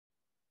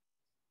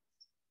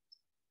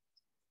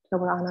So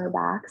we're on our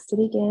backs to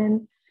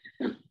begin.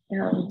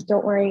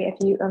 Don't worry if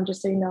you,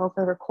 just so you know,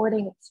 for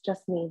recording, it's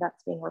just me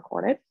that's being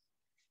recorded.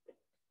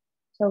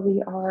 So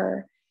we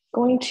are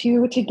going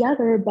to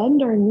together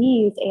bend our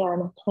knees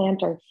and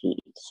plant our feet.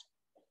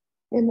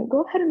 And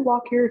go ahead and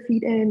walk your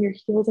feet in, your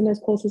heels in as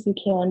close as you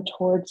can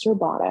towards your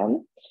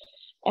bottom.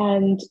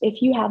 And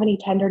if you have any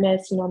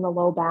tenderness, on the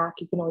low back,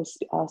 you can always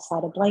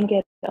slide a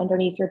blanket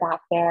underneath your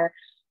back there.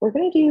 We're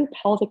going to do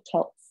pelvic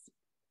tilts.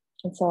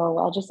 And so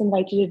I'll just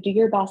invite you to do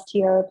your best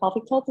here.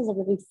 Pelvic tilts is a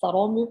really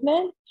subtle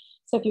movement.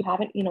 So if you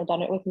haven't,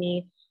 done it with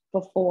me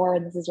before,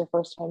 and this is your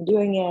first time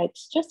doing it,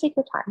 just take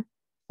your time.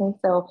 Okay,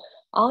 so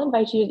I'll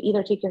invite you to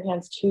either take your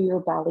hands to your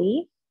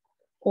belly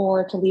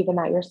or to leave them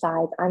at your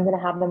sides. I'm going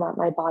to have them at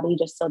my body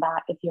just so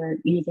that if you're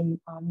using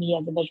me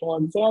as a visual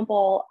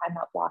example, I'm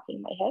not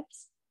blocking my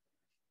hips.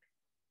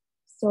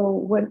 So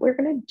what we're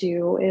going to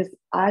do is,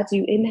 as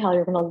you inhale,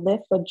 you're going to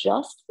lift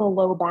just the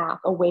low back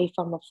away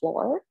from the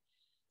floor.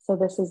 So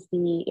this is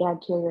the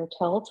anterior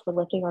tilt. We're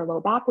lifting our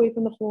low back away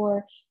from the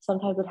floor.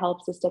 Sometimes it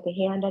helps to stick a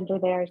hand under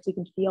there so you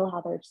can feel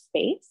how there's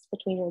space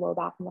between your low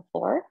back and the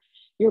floor.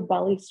 Your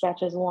belly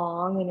stretches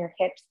long and your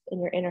hips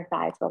and your inner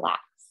thighs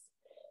relax.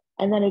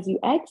 And then as you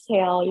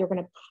exhale, you're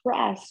going to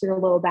press your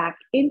low back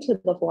into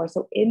the floor.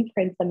 So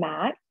imprint the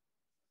mat.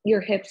 Your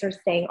hips are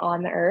staying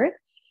on the earth.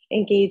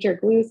 Engage your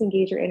glutes,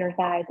 engage your inner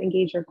thighs,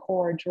 engage your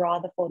core, draw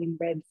the floating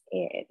ribs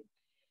in.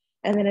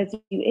 And then as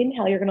you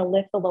inhale, you're going to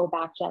lift the low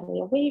back gently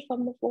away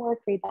from the floor,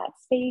 create that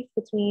space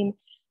between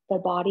the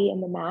body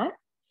and the mat.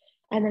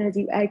 And then as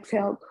you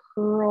exhale,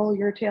 curl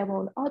your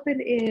tailbone up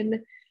and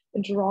in,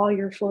 and draw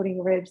your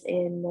floating ribs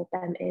in, with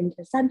them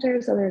into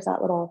center. So there's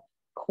that little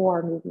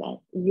core movement.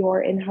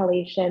 Your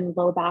inhalation,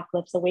 low back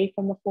lifts away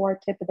from the floor,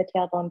 tip of the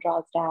tailbone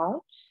draws down.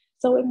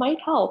 So it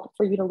might help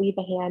for you to leave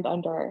a hand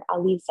under,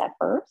 at least at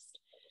first,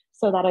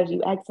 so that as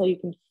you exhale, you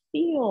can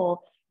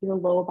feel your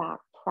low back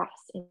press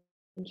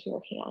into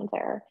your hand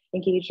there.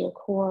 Engage your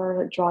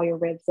core, draw your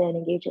ribs in,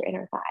 engage your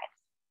inner thighs.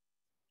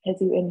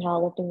 As you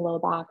inhale, lifting low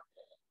back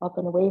up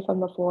and away from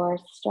the floor,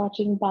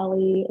 stretching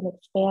belly, an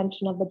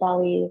expansion of the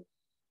belly.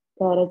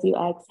 Good. As you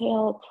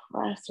exhale,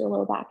 press your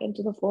low back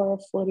into the floor,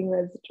 floating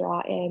ribs,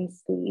 draw in,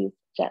 squeeze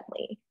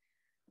gently.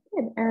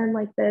 And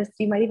like this,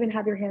 you might even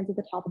have your hands at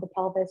the top of the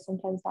pelvis.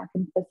 Sometimes that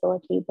can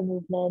facilitate the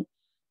movement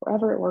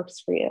wherever it works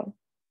for you.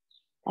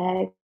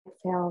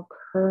 Exhale,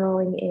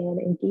 curling in,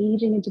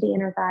 engaging into the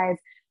inner thighs.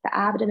 The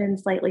abdomen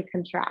slightly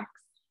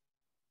contracts.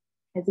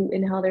 As you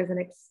inhale, there's an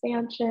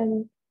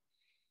expansion.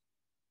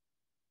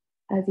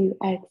 As you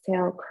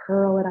exhale,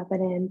 curl it up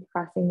and in,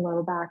 pressing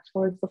low back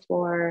towards the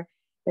floor.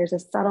 There's a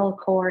subtle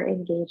core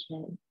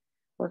engagement.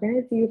 We're going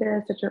to do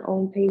this at your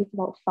own pace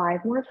about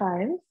 5 more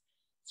times.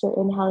 So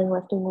inhaling,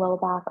 lifting low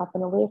back up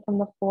and away from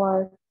the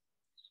floor.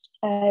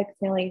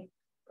 Exhaling,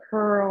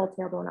 curl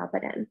tailbone up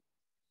and in.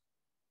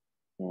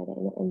 Good.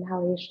 An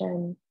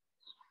inhalation,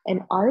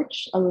 an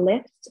arch, a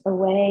lift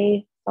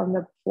away from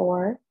the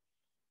floor.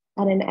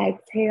 And an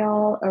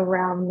exhale, a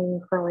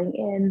rounding, curling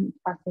in,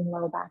 pressing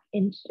low back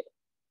into.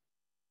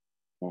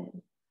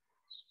 Good.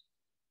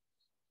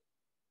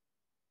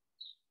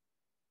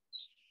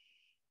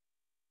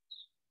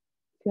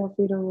 Feel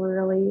free to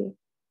really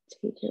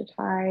take your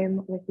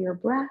time with your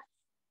breath.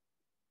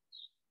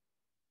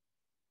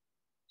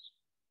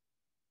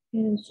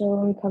 And so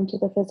when we come to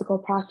the physical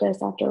practice,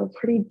 after a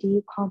pretty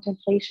deep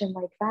contemplation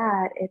like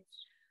that,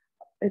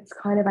 it's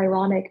kind of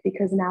ironic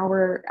because now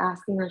we're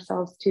asking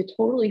ourselves to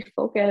totally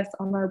focus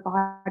on our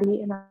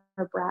body and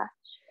our breath.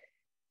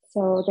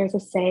 So there's a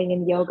saying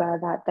in yoga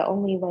that the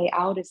only way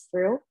out is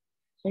through,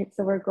 right?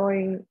 So we're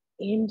going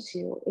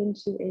into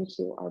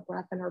our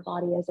breath and our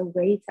body as a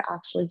way to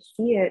actually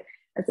see it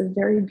as a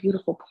very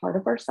beautiful part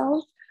of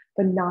ourselves,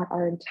 but not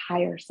our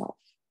entire self.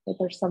 Like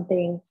there's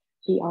something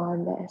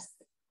beyond this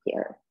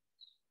here.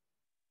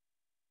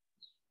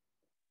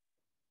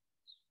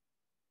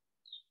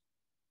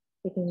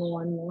 Taking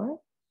one more.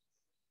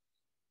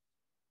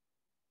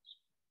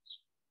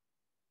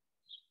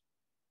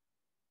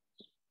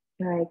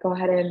 All right, go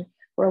ahead and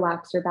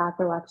relax your back,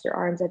 relax your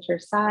arms at your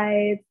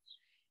sides.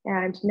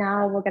 And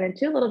now we'll get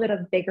into a little bit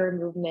of bigger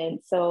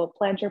movement. So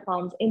plant your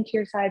palms into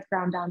your sides,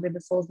 ground down through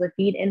the soles of the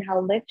feet.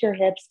 Inhale, lift your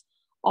hips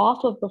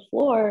off of the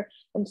floor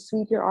and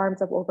sweep your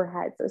arms up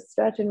overhead. So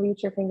stretch and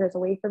reach your fingers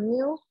away from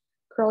you.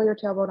 Curl your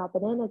tailbone up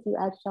and in. As you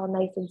exhale,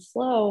 nice and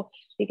slow,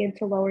 begin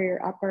to lower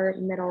your upper,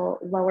 middle,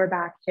 lower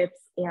back,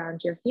 hips,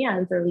 and your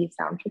hands release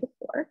down to the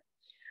floor.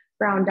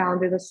 Ground down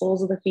through the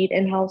soles of the feet.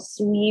 Inhale,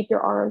 sweep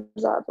your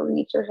arms up,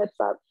 reach your hips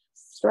up,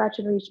 stretch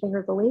and reach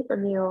fingers away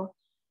from you.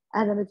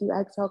 And then as you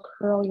exhale,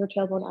 curl your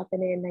tailbone up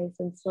and in, nice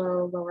and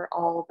slow, lower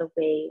all the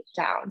way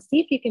down.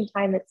 See if you can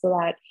time it so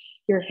that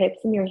your hips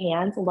and your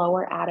hands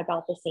lower at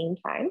about the same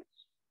time.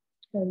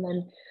 And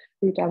then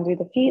root down through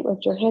the feet,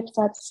 lift your hips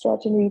up,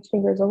 stretch and reach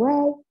fingers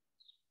away.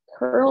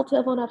 Curl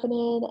tailbone up and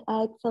in,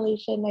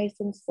 exhalation, nice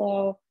and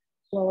slow,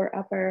 lower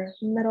upper,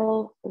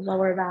 middle,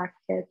 lower back,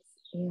 hips,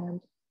 and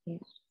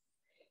hands.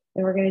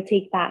 And we're going to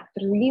take that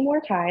 3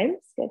 more times.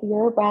 Get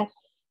your breath.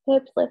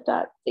 Hips lift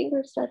up,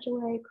 fingers stretch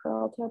away,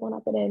 curl tailbone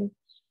up and in.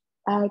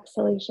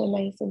 Exhalation,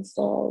 nice and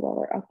slow,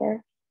 lower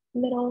upper,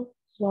 middle,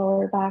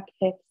 lower back,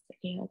 hips,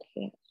 and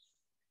hands.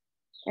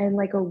 And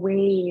like a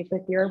wave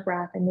with your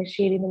breath,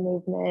 initiating the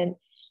movement.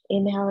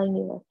 Inhaling,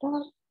 you lift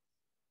up.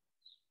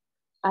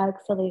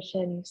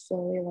 Exhalation, you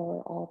slowly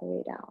lower all the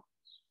way down.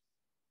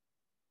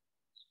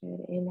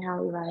 Good.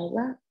 Inhale, you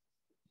rise up.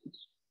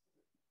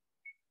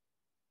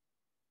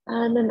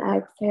 And then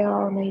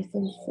exhale, nice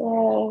and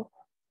slow.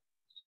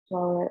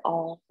 Lower it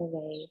all the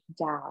way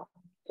down.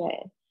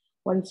 Good.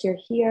 Once you're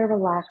here,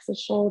 relax the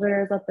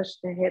shoulders, let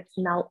the hips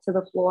melt to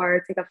the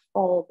floor. Take a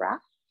full breath.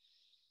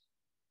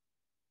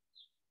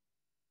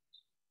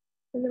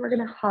 And then we're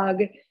going to hug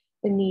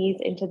the knees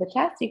into the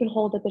chest. You can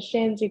hold at the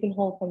shins. You can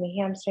hold from the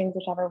hamstrings,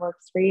 whichever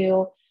works for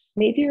you.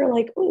 Maybe you're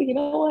like, oh, you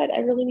know what? I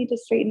really need to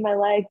straighten my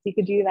legs. You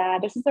could do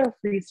that. This is our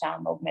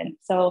freestyle movement.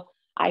 So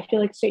I feel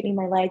like straightening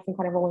my legs and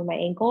kind of rolling my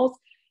ankles.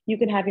 You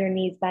can have your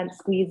knees bent,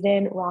 squeezed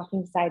in,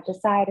 rocking side to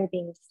side or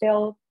being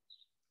still.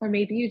 Or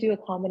maybe you do a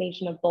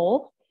combination of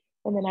both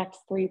in the next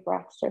 3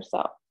 breaths or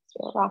so. So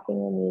you're rocking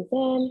your knees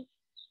in,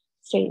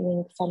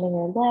 straightening, extending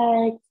your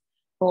legs,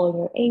 rolling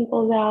your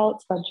ankles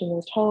out, scrunching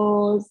your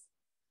toes.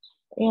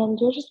 And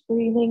you're just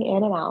breathing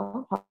in and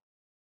out.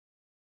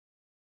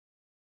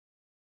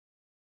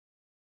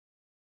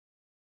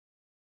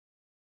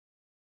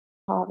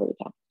 However you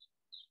can.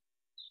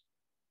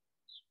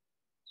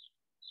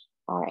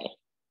 All right.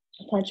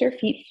 Plant your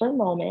feet for a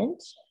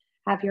moment.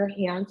 Have your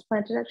hands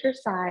planted at your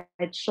side,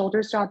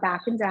 shoulders draw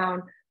back and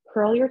down,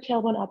 curl your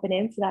tailbone up and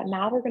in so that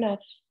now we're going to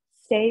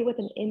stay with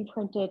an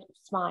imprinted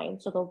spine.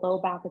 So the low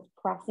back is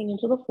pressing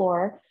into the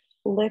floor.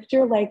 Lift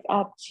your legs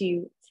up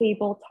to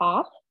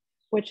tabletop,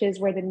 which is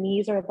where the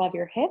knees are above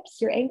your hips.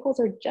 Your ankles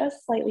are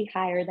just slightly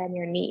higher than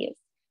your knees.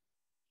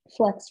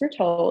 Flex your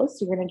toes.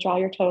 So you're going to draw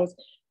your toes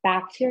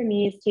back to your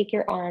knees. Take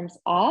your arms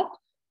up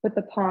with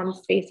the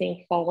palms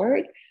facing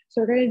forward.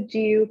 So we're going to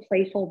do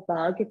playful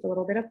bug. It's a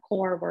little bit of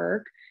core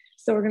work.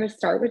 So we're going to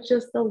start with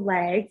just the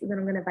legs, and then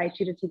I'm going to invite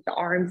you to take the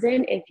arms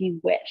in if you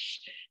wish.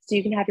 So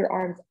you can have your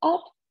arms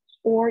up,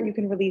 or you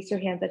can release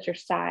your hands at your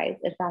sides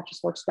if that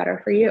just works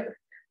better for you.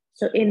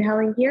 So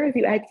inhaling here, as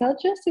you exhale,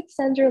 just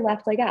extend your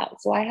left leg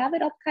out. So I have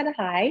it up kind of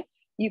high.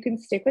 You can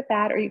stick with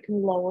that, or you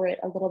can lower it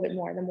a little bit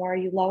more. The more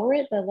you lower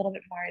it, the little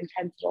bit more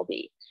intense it'll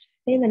be.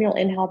 And then you'll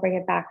inhale, bring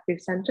it back through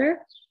center.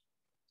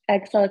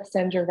 Exhale,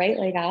 extend your right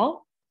leg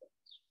out.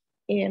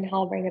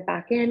 Inhale, bring it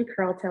back in,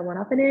 curl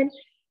tailbone up and in.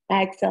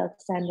 Exhale,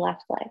 extend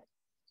left leg.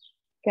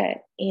 Good.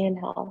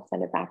 Inhale,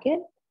 send it back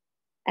in.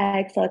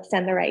 Exhale,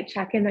 extend the right.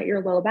 Check in that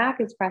your low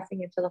back is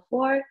pressing into the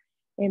floor.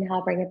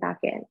 Inhale, bring it back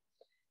in.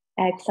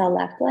 Exhale,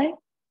 left leg.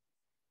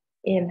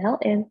 Inhale,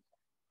 in.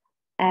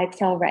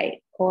 Exhale,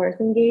 right. Core is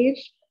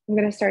engaged. I'm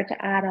going to start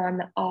to add on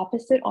the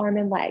opposite arm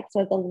and leg.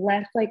 So the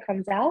left leg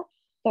comes out,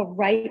 the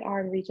right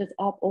arm reaches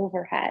up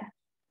overhead.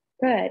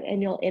 Good.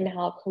 And you'll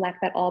inhale, collect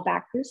that all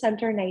back through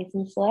center, nice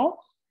and slow.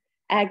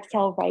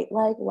 Exhale, right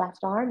leg,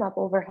 left arm up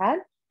overhead.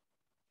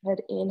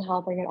 Good.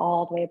 Inhale, bring it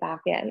all the way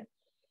back in.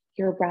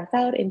 Your breath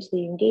out into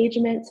the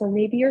engagement. So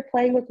maybe you're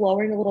playing with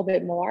lowering a little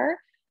bit more,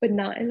 but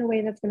not in a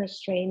way that's going to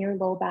strain your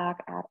low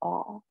back at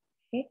all.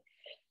 Okay.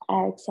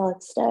 Exhale,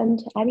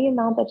 extend any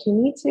amount that you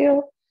need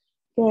to.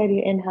 Good.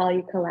 You inhale,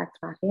 you collect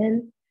back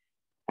in.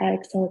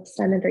 Exhale,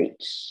 extend and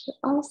reach.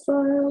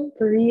 Awesome.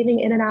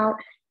 Breathing in and out.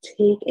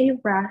 Take a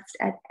rest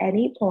at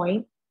any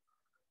point.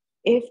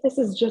 If this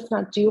is just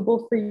not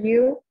doable for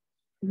you,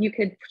 you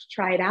could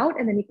try it out,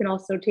 and then you can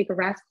also take a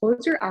rest.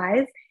 Close your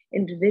eyes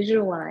and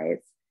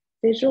visualize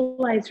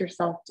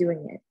yourself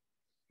doing it.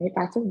 Right?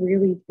 That's a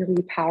really,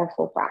 really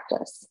powerful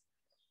practice.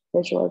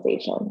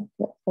 Visualization.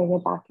 Bring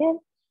it back in.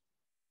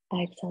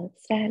 Exhale,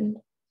 extend.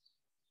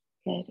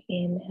 Good.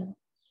 Inhale.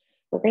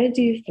 We're going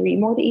to do 3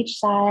 more to each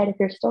side. If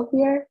you're still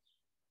here,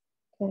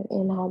 good.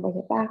 Inhale, bring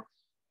it back.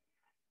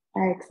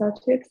 Exhale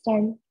to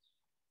extend.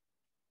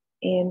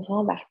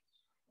 Inhale back.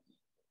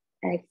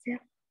 Exhale.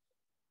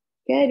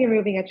 Good. You're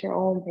moving at your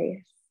own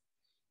pace.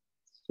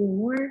 2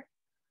 more.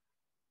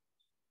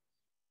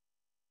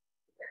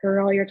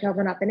 Curl your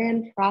tailbone up and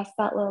in. Press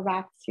that low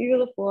back to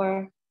the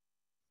floor.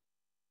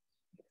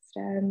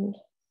 Extend.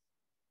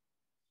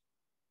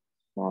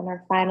 We're on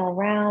our final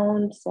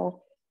round.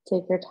 So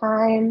take your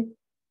time.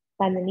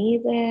 Bend the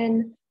knees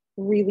in.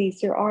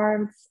 Release your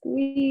arms.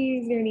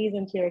 Squeeze your knees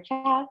into your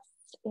chest.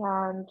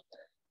 And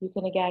you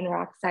can again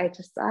rock side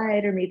to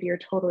side, or maybe you're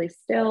totally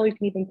still. You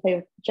can even play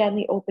with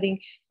gently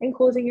opening and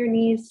closing your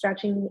knees,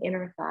 stretching the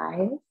inner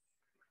thighs.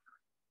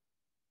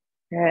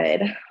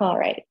 Good. All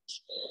right.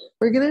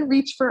 We're going to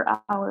reach for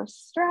our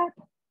strap.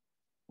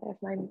 I have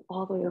mine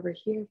all the way over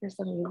here for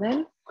some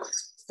reason.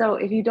 So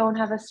if you don't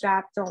have a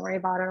strap, don't worry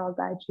about it. I'll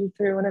guide you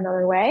through in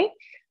another way.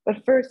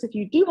 But first, if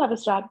you do have a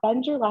strap,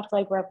 bend your left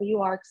leg wherever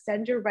you are,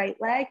 extend your right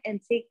leg,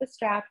 and take the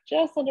strap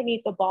just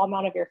underneath the ball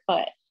mount of your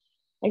foot.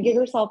 And give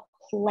yourself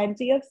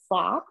plenty of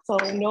slack. So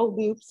no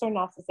loops are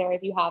necessary.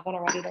 If you haven't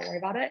already, don't worry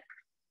about it.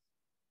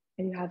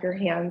 And you have your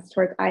hands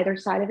towards either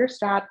side of your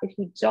strap. If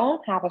you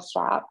don't have a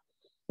strap,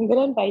 I'm going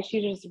to invite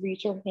you to just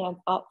reach your hands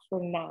up for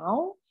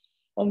now.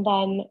 And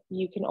then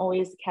you can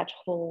always catch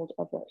hold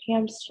of your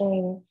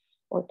hamstring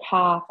or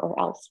calf or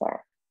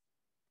elsewhere,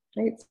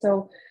 right?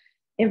 So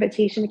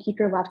invitation to keep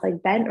your left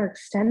leg bent or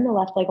extend the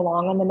left leg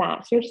long on the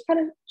mat. So you're just kind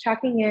of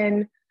checking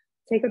in,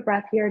 take a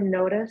breath here,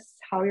 notice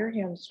how your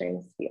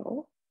hamstrings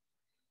feel.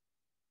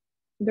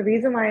 The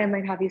reason why I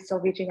might have you still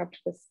reaching up to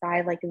the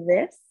sky like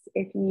this,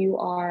 if you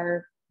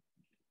are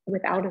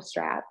without a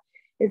strap,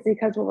 is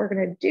because what we're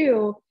going to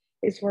do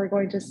is we're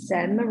going to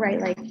send the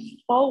right leg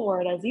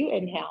forward as you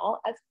inhale,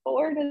 as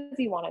forward as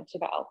you want it to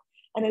go.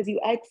 And as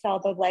you exhale,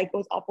 the leg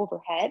goes up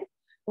overhead.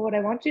 But what I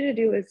want you to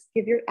do is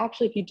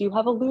actually, if you do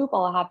have a loop,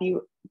 I'll have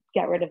you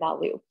get rid of that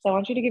loop. So I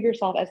want you to give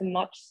yourself as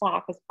much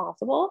slack as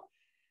possible.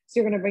 So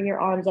you're going to bring your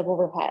arms up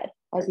overhead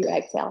as you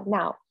exhale.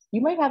 Now,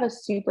 you might have a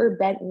super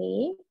bent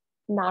knee,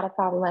 not a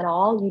problem at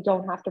all. You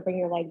don't have to bring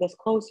your leg this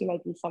close. You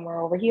might be somewhere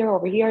over here,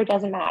 it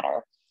doesn't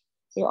matter.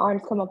 Your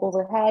arms come up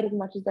overhead as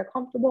much as they're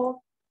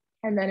comfortable.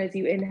 And then as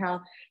you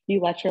inhale,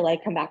 you let your leg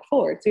come back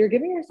forward. So you're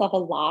giving yourself a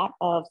lot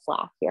of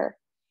slack here.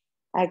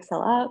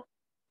 Exhale up,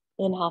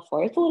 inhale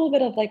forward. It's a little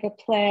bit of like a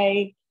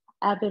play,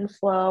 ebb and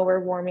flow. We're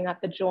warming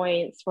up the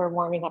joints. We're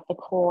warming up the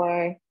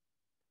core.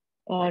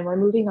 And we're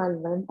moving our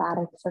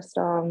lymphatic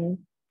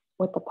system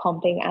with the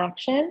pumping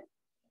action.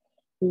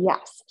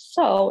 Yes.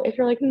 So if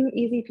you're like,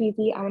 easy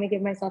peasy, I'm going to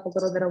give myself a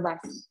little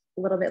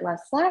bit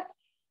less slack.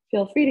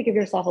 Feel free to give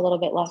yourself a little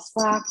bit less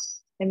slack.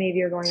 And maybe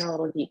you're going a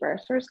little deeper.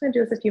 So we're just going to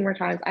do this a few more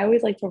times. I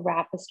always like to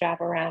wrap the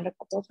strap around a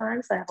couple of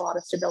times so I have a lot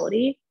of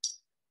stability.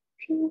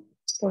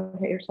 Don't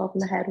hit yourself in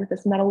the head with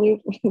this metal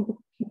loop.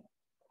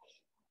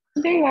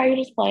 There you are, you're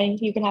just playing.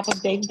 You can have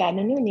a big bend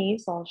in your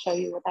knees. So I'll show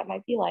you what that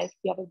might be like if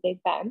you have a big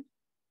bend.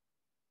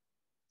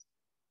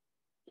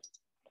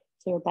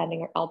 So you're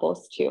bending your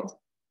elbows too.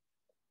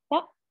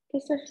 Yep,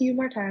 just a few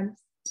more times.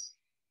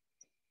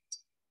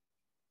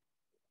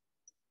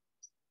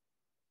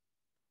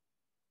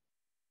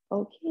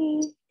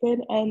 Okay,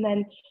 good. And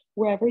then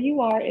wherever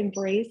you are,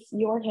 embrace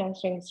your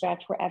hamstring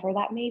stretch, wherever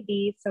that may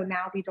be. So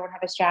now if you don't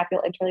have a strap,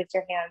 you'll interlace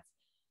your hands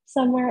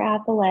somewhere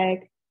at the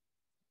leg.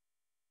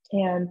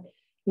 And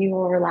you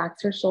will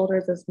relax your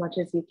shoulders as much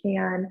as you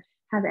can.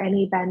 Have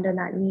any bend in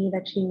that knee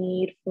that you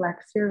need.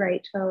 Flex your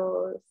right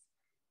toes.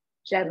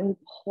 Gently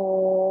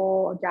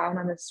pull down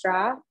on the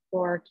strap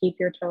or keep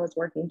your toes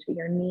working to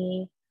your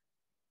knee.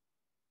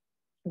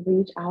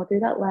 Reach out through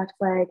that left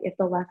leg. If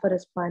the left foot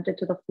is planted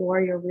to the floor,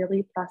 you're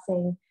really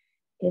pressing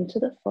into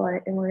the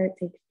foot. And we're going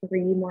to take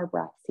 3 more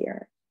breaths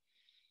here.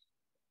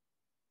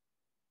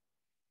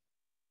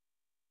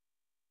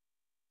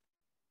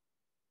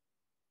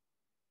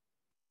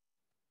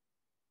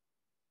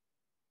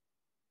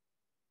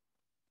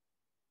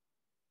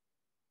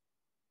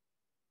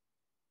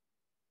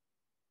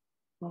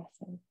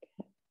 Awesome.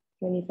 Okay.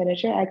 When you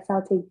finish your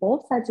exhale, take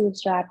both sides of the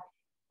strap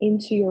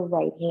into your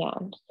right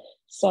hand.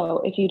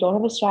 So if you don't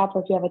have a strap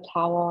or if you have a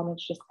towel and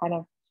it's just kind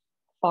of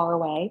far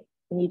away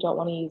and you don't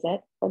want to use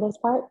it for this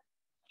part,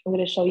 I'm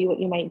going to show you what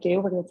you might do.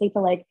 We're going to take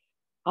the leg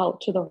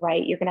out to the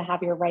right. You're going to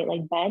have your right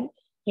leg bent,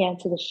 hand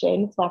to the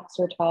shin, flex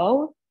your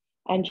toe,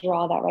 and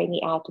draw that right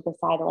knee out to the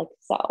side like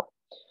so.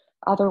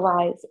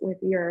 Otherwise, with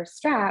your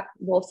strap,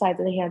 both sides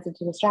of the hands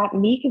into the strap,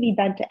 knee can be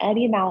bent to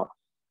any amount.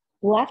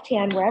 Left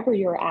hand, wherever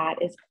you're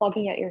at, is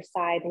plugging at your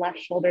side, left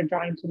shoulder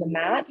drawing to the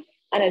mat.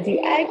 And as you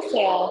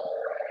exhale,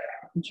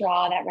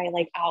 draw that right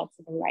leg out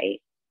to the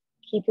right.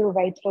 Keep your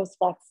right toes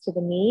flexed to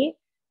the knee.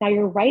 Now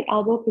your right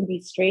elbow can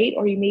be straight,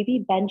 or you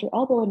maybe bend your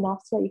elbow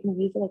enough so that you can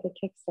use it like a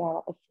kickstand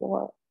at the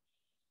floor.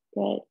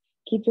 Good.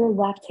 Keep your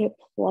left hip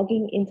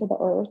plugging into the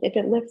earth. If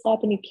it lifts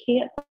up and you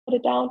can't put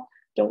it down,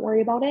 don't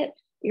worry about it.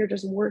 You're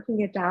just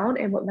working it down.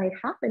 And what might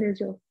happen is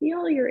you'll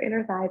feel your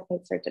inner thighs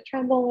might start to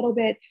tremble a little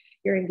bit.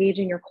 You're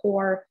engaging your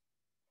core.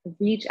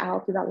 Reach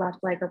out through that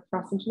left leg or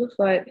press into the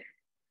foot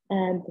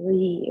and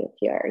breathe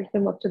here. You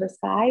can look to the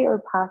sky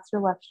or past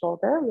your left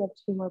shoulder. We have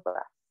 2 more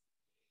breaths.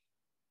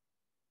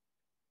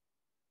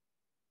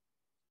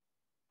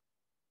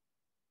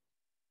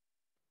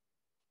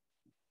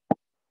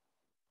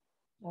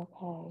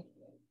 Okay,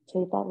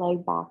 take that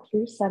leg back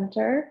through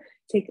center.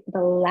 Take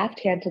the left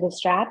hand to the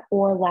strap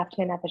or left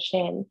hand at the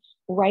shin.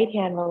 Right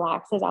hand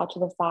relaxes out to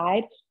the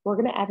side. We're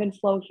gonna ebb and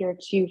flow here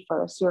too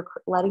first. You're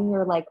letting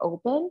your leg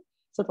open.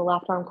 So the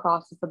left arm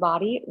crosses the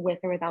body with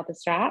or without the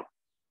strap.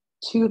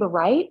 To the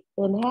right,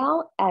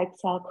 inhale,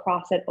 exhale,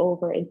 cross it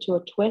over into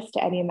a twist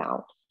to any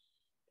amount.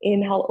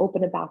 Inhale,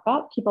 open it back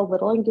up. Keep a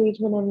little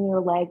engagement in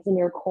your legs and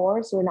your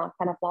core so you're not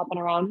kind of flopping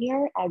around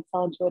here.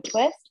 Exhale into a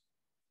twist.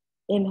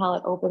 Inhale,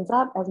 it opens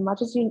up as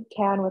much as you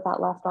can with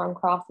that left arm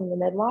crossing the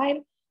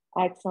midline.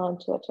 Exhale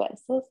into a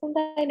twist. So some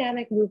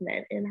dynamic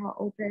movement. Inhale,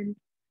 open,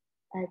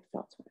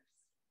 exhale, twist.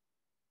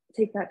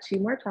 Take that 2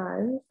 more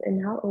times.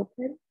 Inhale,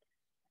 open,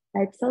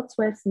 exhale,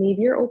 twist.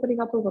 Maybe you're opening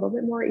up a little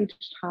bit more each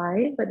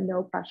time, but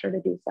no pressure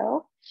to do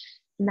so.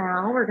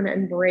 Now we're gonna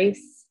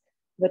embrace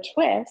the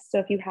twist. So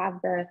if you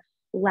have the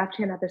left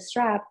hand at the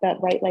strap,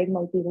 that right leg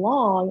might be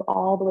long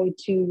all the way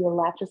to your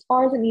left as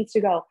far as it needs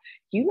to go.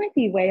 You might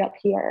be way up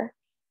here.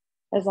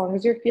 As long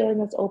as you're feeling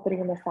this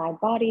opening in the side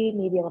body,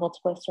 maybe a little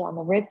twist around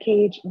the rib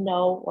cage,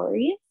 no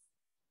worries.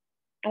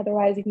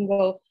 Otherwise, you can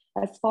go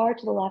as far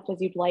to the left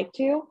as you'd like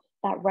to.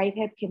 That right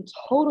hip can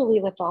totally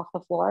lift off the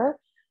floor.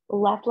 The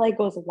left leg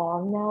goes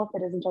long now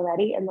if it isn't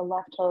already, and the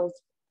left toes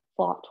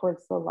flop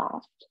towards the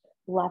left.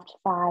 Left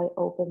thigh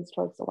opens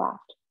towards the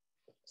left.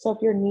 So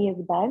if your knee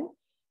is bent,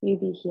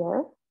 you'd be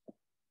here.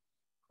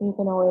 You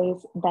can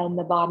always bend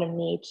the bottom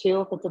knee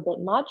too if it's a bit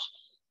much,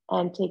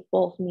 and take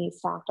both knees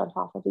stacked on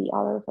top of the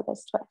other for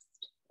this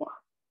twist. Yeah.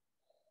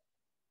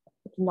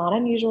 It's not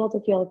unusual to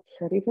feel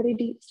a pretty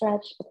deep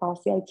stretch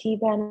across the IT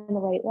band in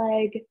the right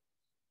leg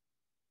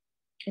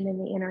and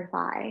in the inner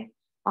thigh.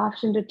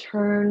 Option to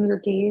turn your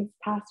gaze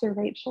past your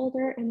right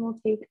shoulder, and we'll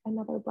take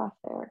another breath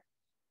there.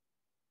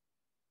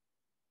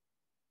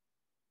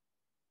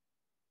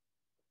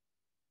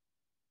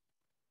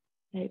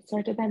 Right,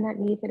 start to bend that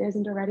knee if it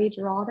isn't already.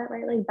 Draw that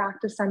right leg back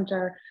to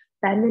center.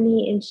 Bend the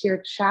knee into your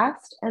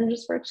chest, and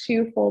just for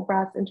 2 full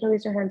breaths,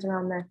 interlace your hands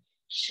around the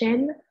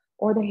shin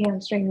or the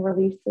hamstring.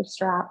 Release the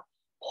strap.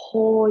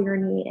 Pull your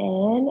knee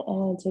in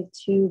and take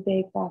 2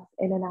 big breaths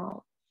in and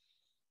out.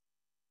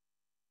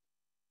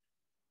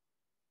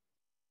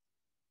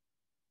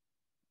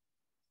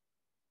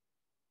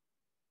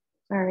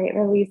 All right,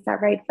 release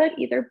that right foot,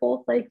 either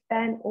both legs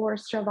bent or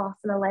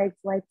Shavasana legs,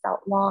 lights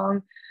out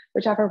long,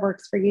 whichever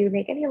works for you.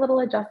 Make any little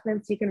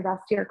adjustments. You can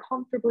rest here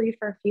comfortably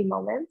for a few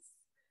moments.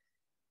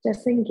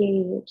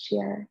 Disengage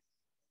here.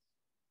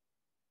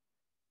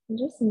 And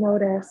just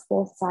notice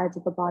both sides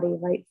of the body,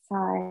 right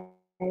side,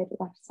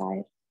 left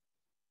side,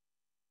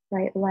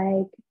 right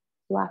leg,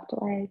 right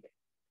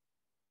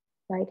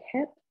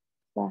hip,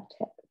 left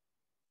hip.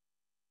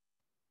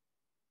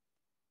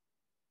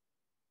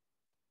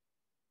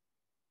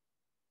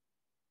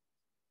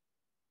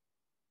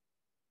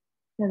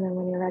 And then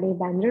when you're ready,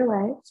 bend your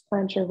legs,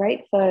 plant your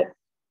right foot,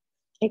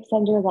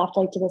 extend your left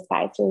leg to the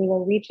sky. So you're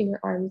either reaching your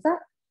arms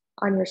up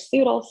on your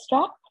pseudo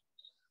strap,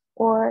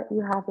 or you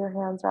have your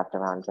hands wrapped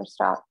around your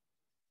strap.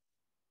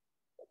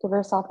 Give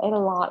yourself a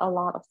lot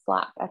of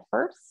slack at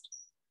first.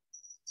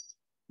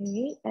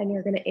 Okay. And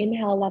you're gonna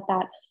inhale, let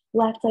that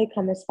left leg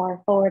come as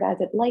far forward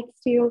as it likes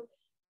to.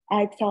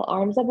 Exhale,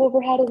 arms up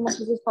overhead as much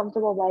as is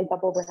comfortable, legs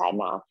up overhead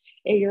now.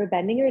 If you're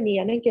bending your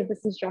knee, I didn't give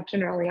this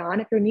instruction early on.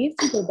 If your knee's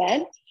super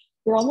bent,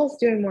 you're almost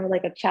doing more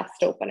like a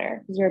chest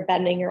opener because you're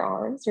bending your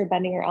arms, you're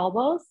bending your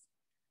elbows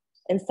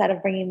instead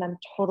of bringing them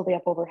totally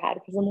up overhead.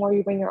 Because the more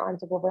you bring your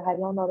arms up overhead,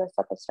 you'll notice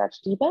that the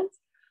stretch deepens,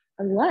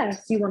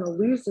 unless you want to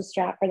lose the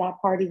strap for that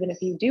part, even if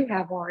you do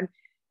have one,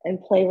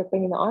 and play with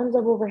bringing the arms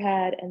up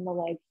overhead and the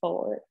leg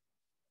forward.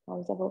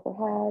 Arms up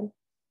overhead,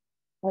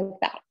 like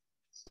that.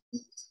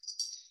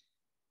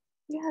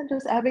 Yeah,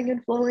 just ebbing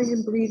and flowing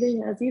and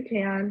breathing as you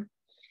can.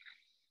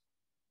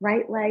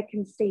 Right leg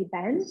can stay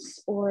bent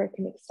or it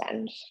can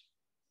extend.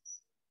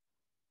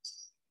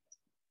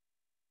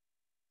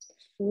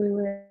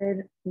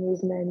 Fluid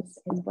movements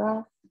and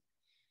breath.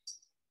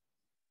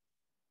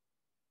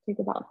 Take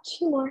about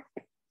 2 more.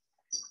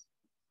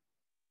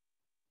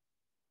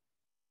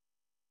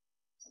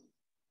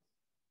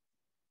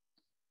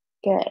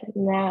 Good.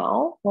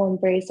 Now we'll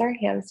embrace our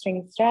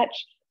hamstring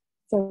stretch.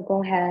 So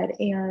go ahead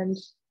and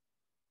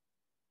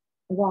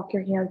walk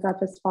your hands up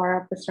as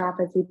far up the strap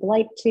as you'd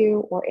like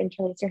to, or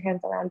interlace your hands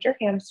around your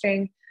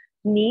hamstring.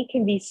 Knee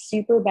can be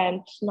super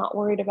bent, not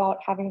worried about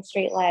having a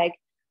straight leg.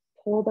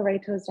 Pull the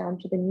right toes down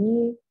to the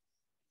knee.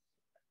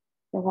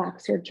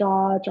 Relax your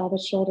jaw, draw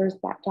the shoulders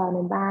back down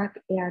and back,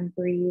 and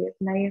breathe.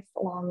 Nice,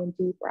 long, and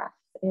deep breaths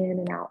in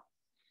and out.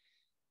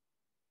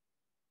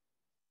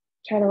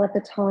 Try to let the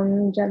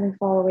tongue gently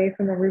fall away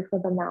from the roof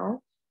of the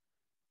mouth.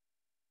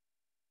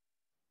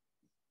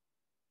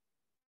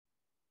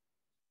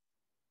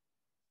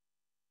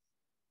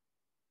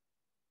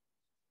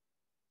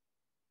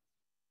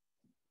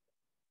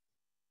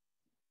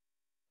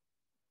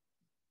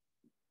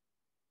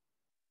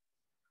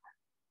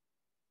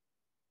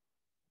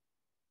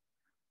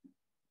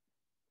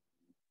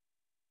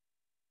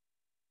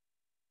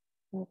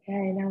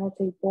 Okay, now we'll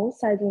take both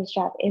sides of the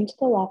strap into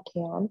the left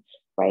hand,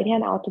 right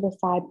hand out to the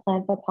side,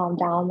 plant the palm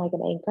down like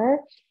an anchor.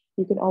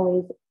 You can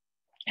always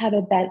have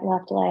a bent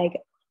left leg,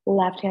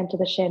 left hand to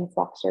the shin,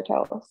 flex your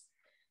toes.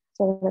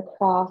 So we're gonna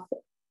cross,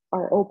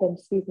 or open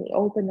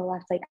the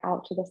left leg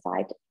out to the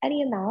side,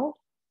 any amount,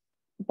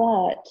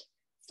 but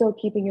still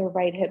keeping your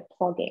right hip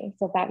plugging.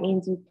 So if that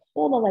means you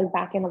pull the leg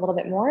back in a little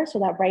bit more so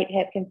that right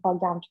hip can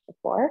plug down to the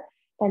floor,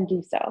 then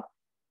do so.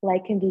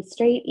 Leg can be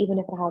straight even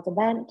if it has a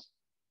bend.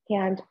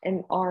 Hand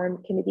and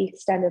arm can be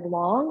extended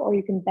long, or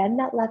you can bend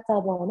that left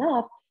elbow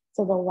enough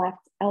so the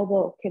left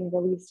elbow can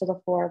release to the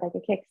floor like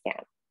a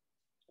kickstand.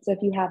 So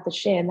if you have the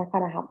shin, that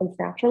kind of happens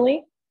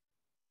naturally.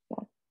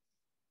 Yeah.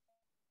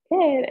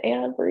 Good,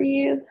 and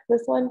breathe.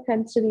 This one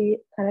tends to be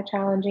kind of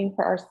challenging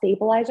for our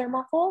stabilizer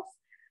muscles.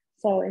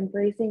 So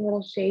embracing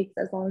little shakes,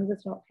 as long as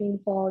it's not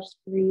painful, just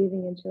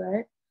breathing into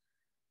it.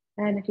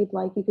 And if you'd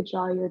like, you could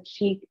draw your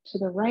cheek to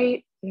the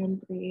right and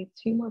breathe.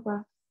 2 more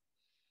breaths.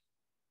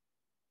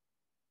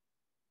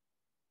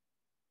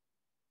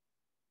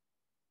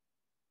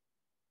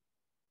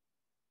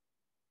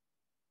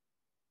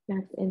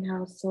 Next,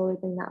 inhale, slowly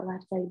bring that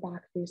left leg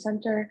back through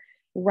center.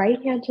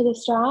 Right hand to the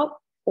strap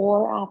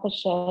or at the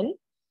shin.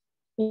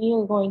 And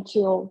you're going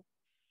to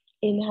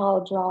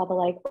inhale, draw the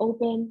leg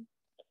open.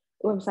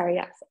 Oh, I'm sorry,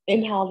 yes.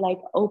 Inhale, leg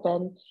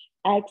open.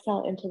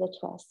 Exhale into the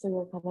twist. So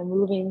you're kind of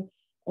moving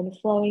and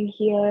flowing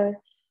here.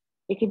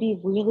 It could be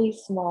really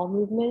small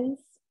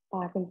movements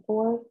back and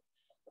forth,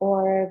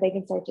 or they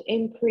can start to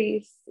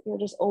increase. You're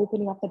just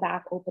opening up the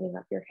back, opening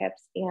up your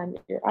hips and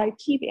your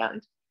IT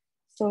band.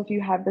 So if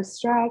you have the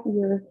strap,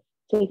 you're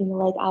taking the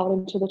leg out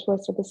into the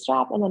twist of the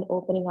strap and then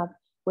opening up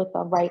with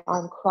the right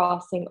arm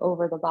crossing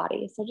over the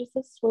body. So just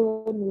a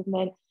slow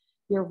movement.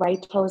 Your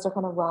right toes are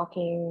kind of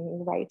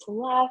rocking right to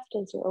left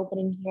as you're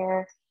opening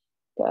here.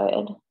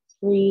 Good.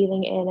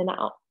 Breathing in and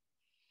out.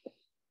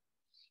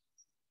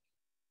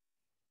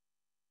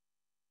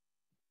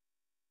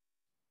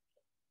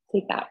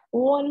 Take that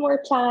one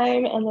more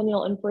time and then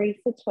you'll embrace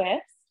the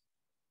twist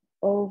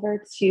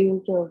over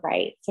to your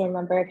right. So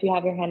remember, if you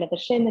have your hand at the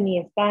shin, the knee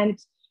is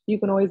bent, you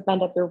can always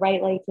bend up your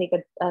right leg, take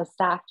a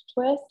stacked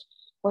twist,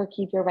 or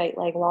keep your right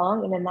leg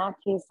long. And in that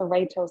case, the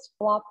right toes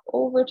flop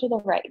over to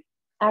the right,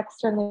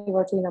 externally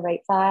rotating the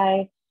right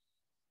thigh,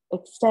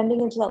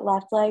 extending into that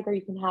left leg, or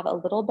you can have a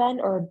little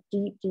bend or a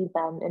deep, deep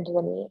bend into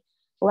the knee.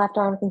 Left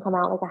arm can come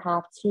out like a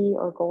half T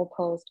or goal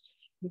post.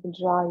 You can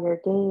draw your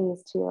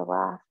gaze to your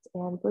left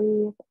and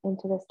breathe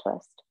into this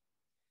twist.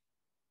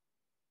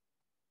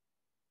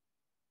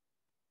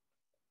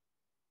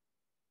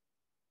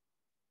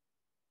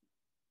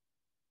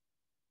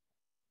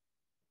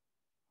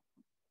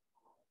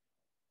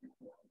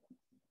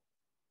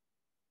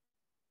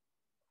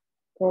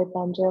 Good,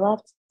 bend your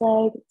left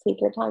leg, take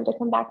your time to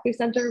come back through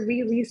center,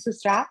 release the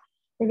strap,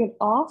 bring it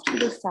off to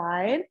the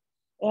side,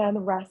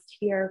 and rest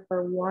here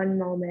for one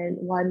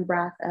moment, one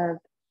breath of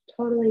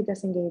totally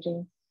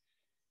disengaging.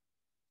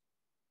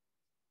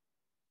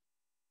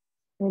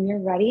 When you're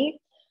ready,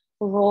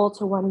 roll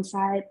to one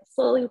side,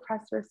 slowly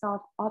press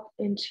yourself up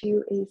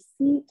into a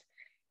seat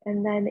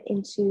and then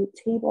into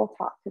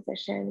tabletop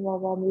position where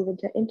we'll move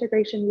into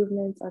integration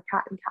movements or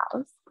cat and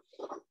cows.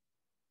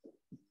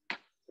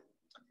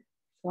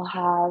 We'll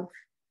have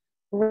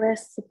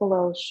wrists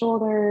below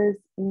shoulders,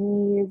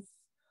 knees,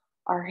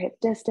 our hip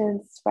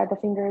distance, spread the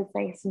fingers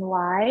nice and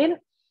wide.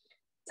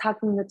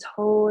 Tucking the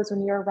toes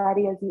when you're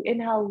ready. As you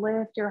inhale,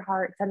 lift your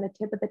heart, send the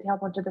tip of the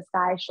tailbone to the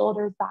sky,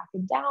 shoulders back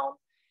and down.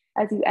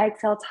 As you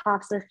exhale,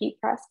 tops the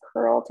feet press,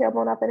 curl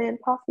tailbone up and in,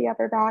 puff the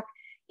upper back,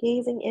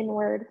 gazing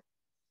inward.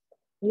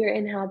 Your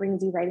inhale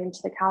brings you right into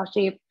the cow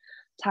shape.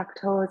 Tuck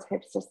toes,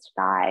 hips to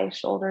sky,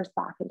 shoulders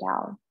back and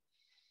down.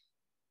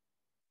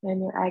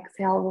 And your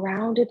exhale,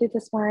 rounded through the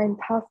spine,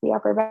 puff the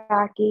upper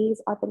back,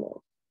 gaze up and in.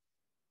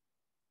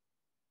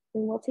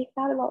 And we'll take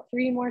that about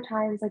 3 more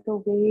times, like a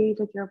wave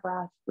with your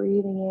breath.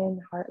 Breathing in,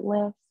 heart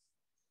lifts.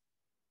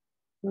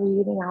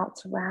 Breathing out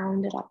to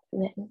round it up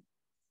and in.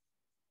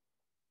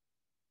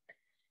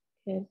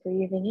 Good,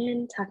 breathing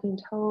in, tucking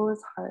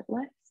toes, heart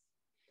lifts.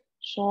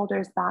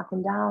 Shoulders back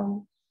and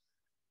down.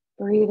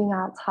 Breathing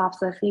out,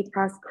 tops of feet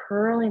press,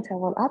 curling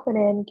tailbone up and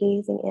in,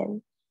 gazing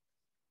in.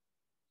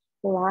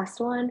 The last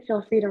one,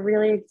 feel free to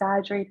really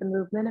exaggerate the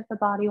movement if the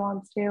body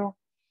wants to.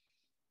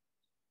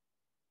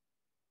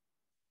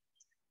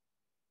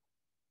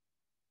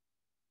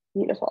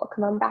 Beautiful.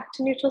 Come on back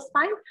to neutral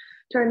spine.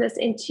 Turn this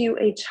into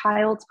a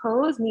child's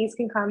pose. Knees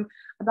can come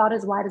about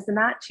as wide as the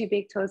mat. 2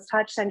 big toes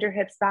touch. Send your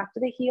hips back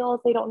to the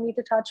heels. They don't need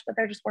to touch, but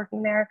they're just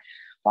working there.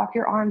 Walk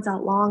your arms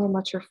out long and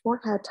let your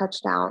forehead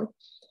touch down.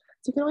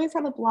 So you can always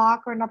have a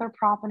block or another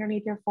prop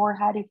underneath your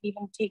forehead. You can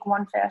even take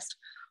one fist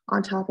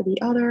on top of the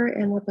other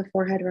and let the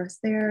forehead rest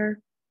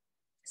there.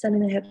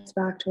 Sending the hips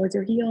back towards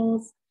your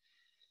heels.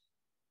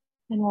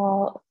 And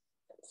we'll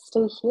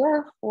stay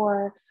here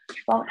for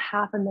about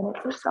half a minute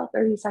or so,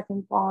 30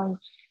 seconds long.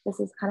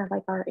 This is kind of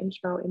like our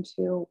intro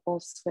into,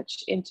 we'll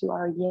switch into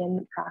our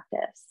yin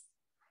practice.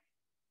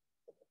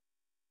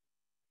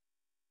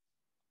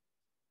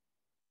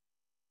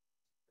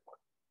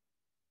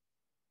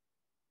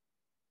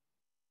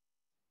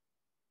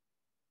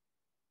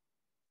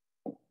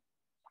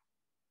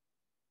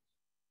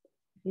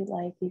 If you'd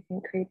like, you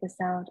can create the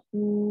sound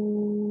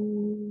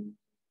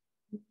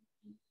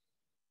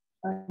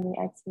on the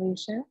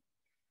exhalation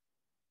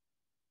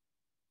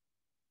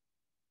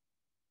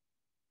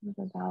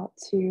with about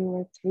 2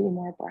 or 3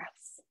 more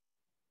breaths.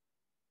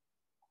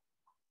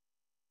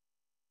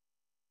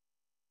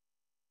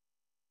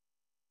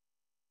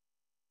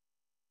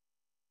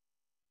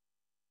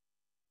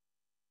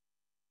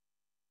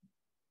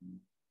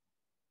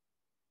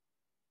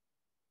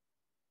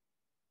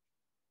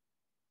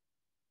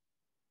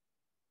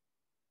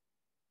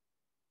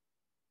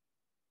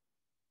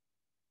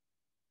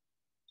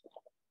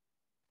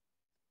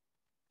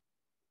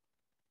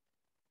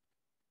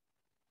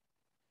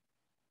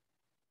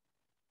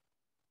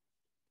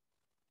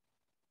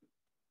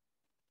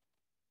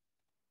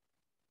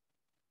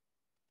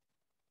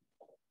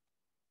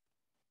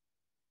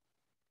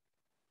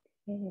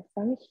 Okay,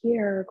 from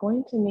here, we're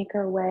going to make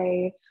our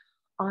way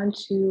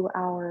onto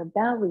our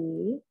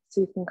belly.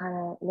 So you can kind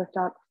of lift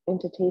up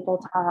into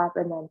tabletop,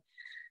 and then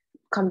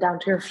come down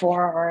to your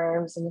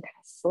forearms and kind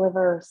of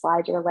sliver,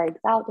 slide your legs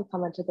out to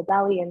come into the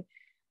belly. And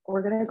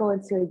we're going to go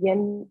into a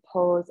yin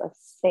pose of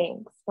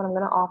Sphinx, but I'm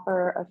going to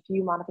offer a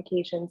few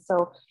modifications.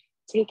 So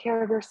take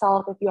care of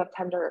yourself. If you have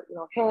tender,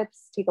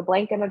 hips, take a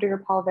blanket under your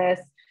pelvis.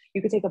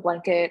 You could take a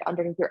blanket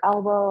underneath your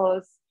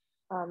elbows.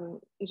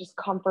 You just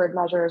comfort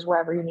measures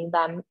wherever you need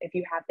them. If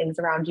you have things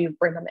around you,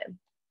 bring them in.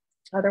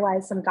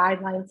 Otherwise, some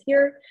guidelines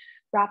here.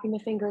 Wrapping the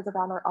fingers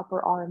around our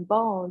upper arm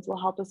bones will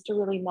help us to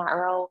really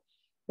narrow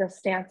the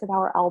stance of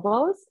our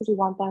elbows, because we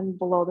want them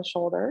below the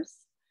shoulders.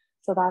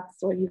 So that's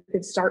what you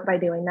could start by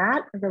doing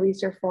that.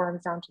 Release your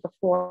forearms down to the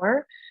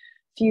floor.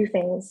 Few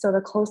things. So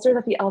the closer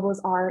that the elbows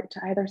are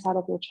to either side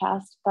of your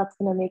chest, that's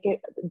going to make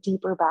it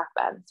deeper back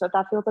bend. So if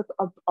that feels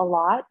like a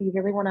lot, you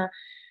really want to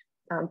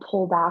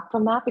pull back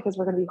from that, because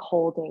we're going to be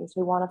holding.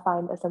 So we want to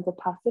find a sense of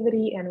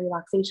passivity and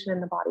relaxation in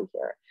the body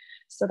here.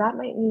 So that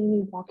might mean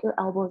you walk your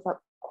elbows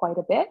up quite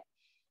a bit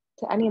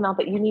to any amount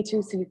that you need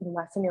to, so you can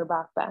lessen your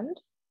back bend.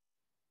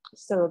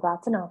 So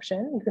that's an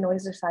option. You can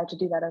always decide to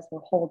do that as we're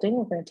holding.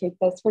 We're going to take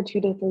this for 2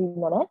 to 3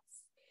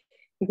 minutes.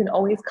 You can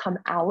always come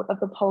out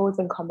of the pose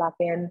and come back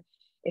in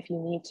if you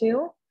need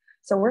to.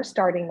 So we're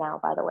starting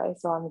now, by the way.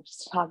 So I'm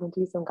just talking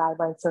to you some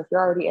guidelines. So if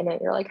you're already in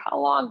it, you're like, how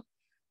long?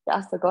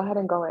 Yeah, so go ahead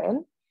and go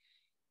in.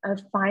 A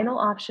final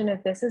option,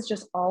 if this is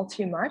just all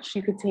too much,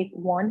 you could take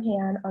one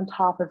hand on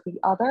top of the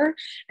other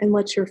and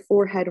let your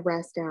forehead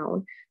rest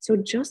down. So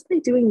just by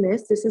doing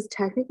this, this is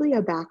technically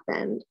a back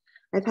bend.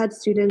 I've had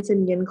students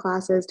in yin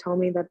classes tell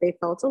me that they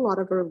felt a lot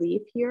of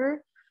relief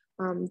here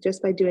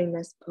just by doing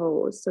this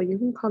pose. So you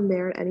can come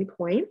there at any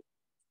point,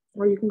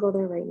 or you can go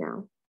there right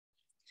now.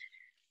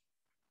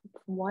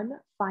 One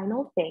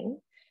final thing,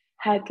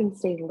 head can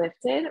stay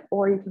lifted,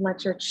 or you can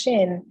let your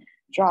chin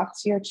drop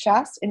to your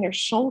chest and your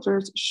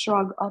shoulders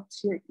shrug up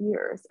to your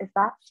ears. If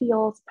that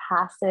feels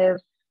passive,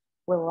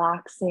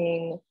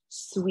 relaxing,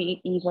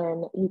 sweet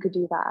even, you could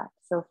do that.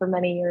 So for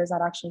many years,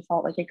 that actually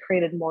felt like it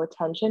created more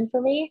tension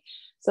for me.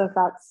 So if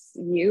that's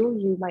you,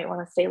 you might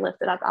want to stay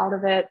lifted up out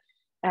of it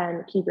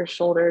and keep your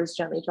shoulders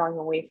gently drawing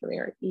away from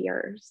your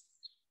ears.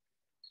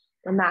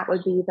 And that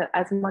would be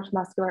as much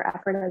muscular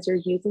effort as you're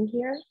using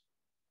here.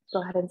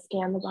 Go ahead and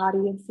scan the body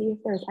and see if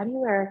there's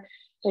anywhere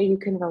that you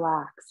can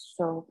relax.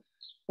 So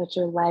let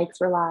your legs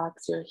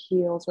relax, your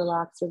heels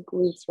relax, your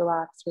glutes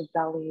relax, your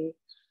belly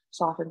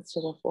softens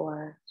to the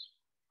floor,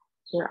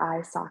 your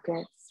eye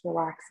sockets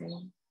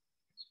relaxing,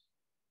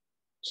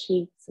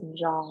 cheeks and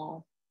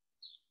jaw,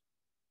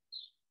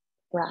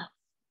 breath.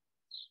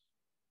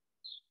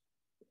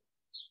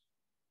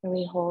 When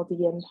we hold the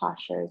yin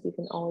postures, you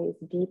can always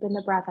deepen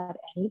the breath at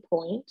any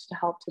point to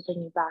help to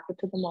bring you back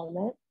into the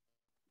moment.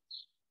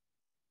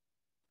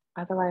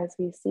 Otherwise,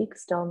 we seek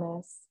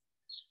stillness,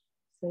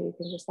 so you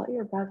can just let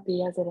your breath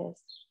be as it is.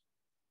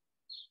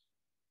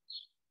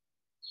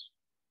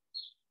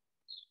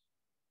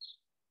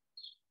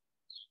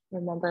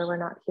 Remember, we're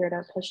not here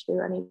to push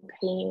through any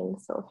pain,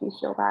 so if you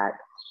feel that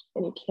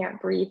and you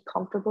can't breathe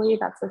comfortably,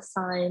 that's a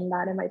sign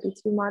that it might be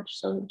too much,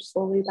 so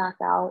slowly back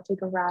out,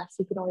 take a rest,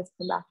 you can always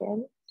come back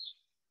in.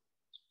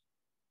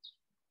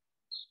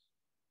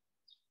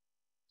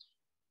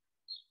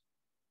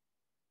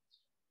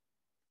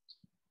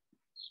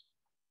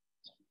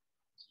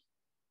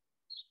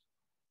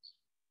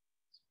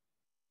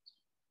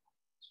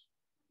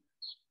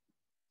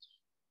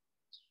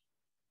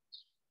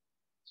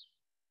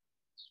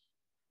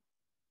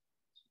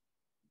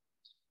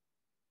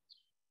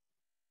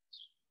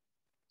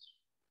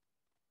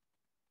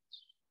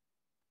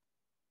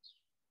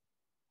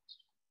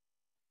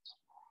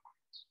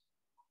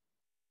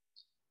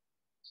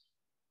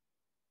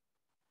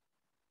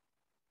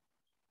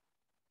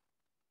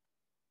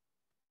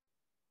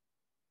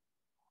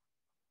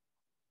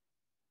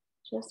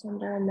 Just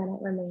under a minute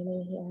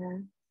remaining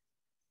here.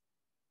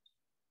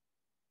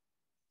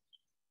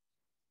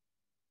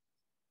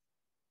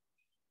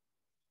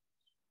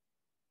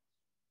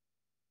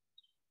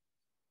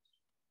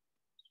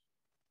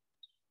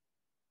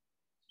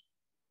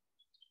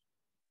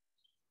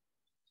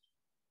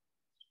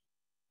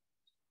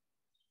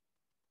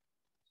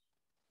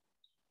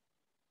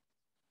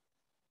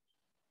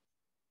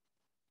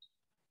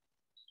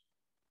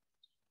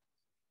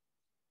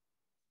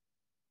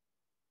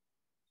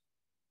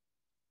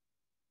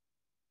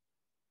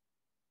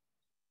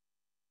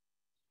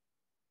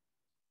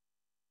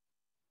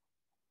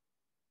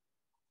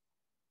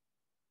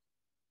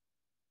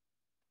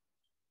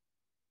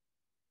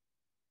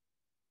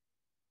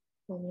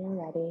 When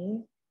you're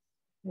ready,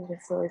 you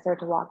just slowly start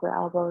to walk your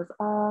elbows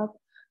up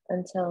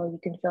until you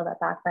can feel that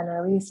back bend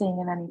releasing,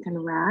 and then you can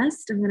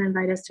rest. I'm going to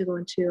invite us to go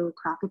into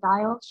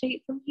crocodile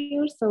shape from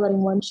here. So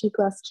letting one cheek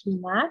rest to the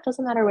mat,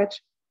 doesn't matter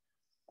which.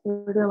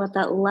 We're going to let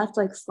that left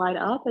leg slide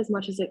up as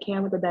much as it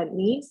can with a bent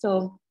knee.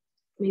 So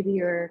maybe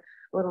you're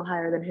a little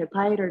higher than hip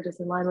height, or just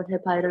in line with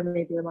hip height, or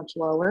maybe you're much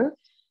lower.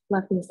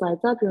 Left knee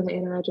slides up, you're on the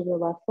inner edge of your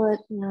left foot,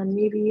 and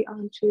maybe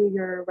onto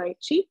your right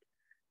cheek.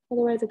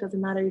 Otherwise, it doesn't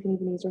matter. You can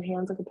even use your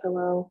hands like a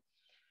pillow.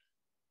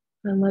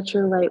 And let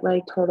your right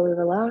leg totally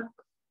relax.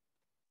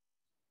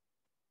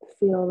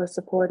 Feel the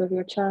support of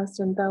your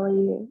chest and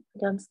belly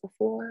against the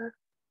floor.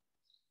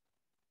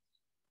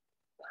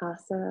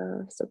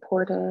 Passive,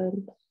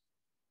 supported,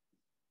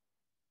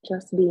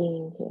 just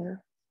being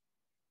here.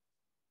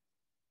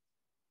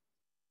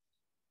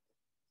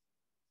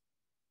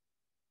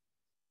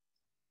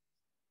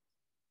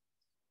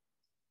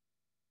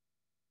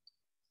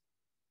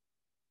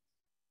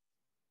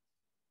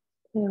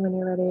 And when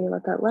you're ready,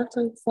 let that left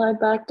leg slide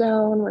back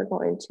down. We're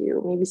going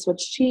to maybe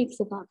switch cheeks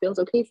if that feels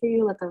okay for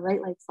you. Let the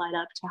right leg slide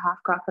up to half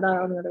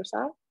crocodile on the other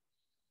side.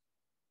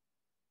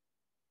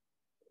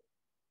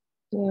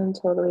 And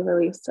totally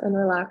release and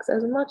relax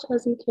as much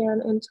as you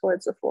can in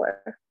towards the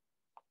floor.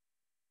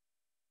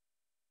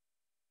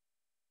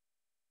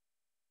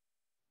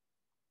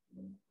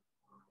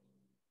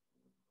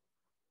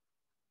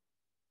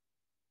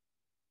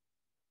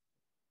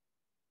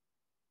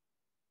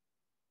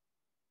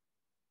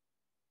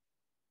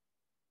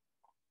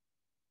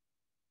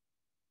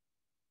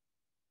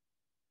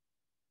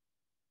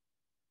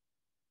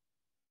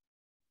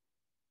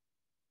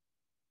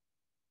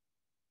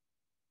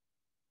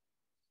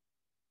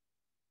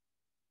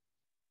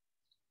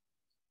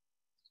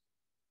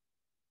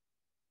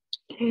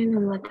 And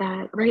then let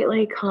that right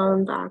leg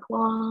come back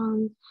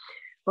long.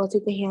 We'll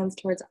take the hands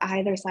towards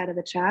either side of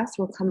the chest.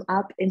 We'll come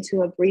up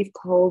into a brief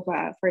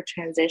cobra for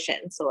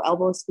transition. So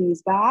elbows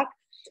squeeze back,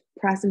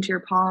 press into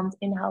your palms.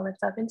 Inhale,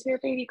 lift up into your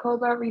baby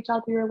cobra. Reach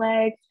out through your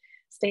legs.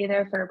 Stay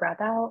there for a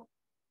breath out.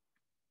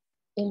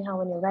 Inhale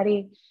when you're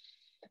ready.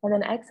 And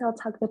then exhale,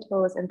 tuck the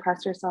toes and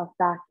press yourself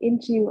back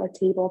into a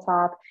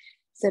tabletop.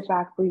 Sit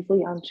back briefly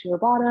onto your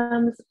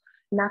bottoms.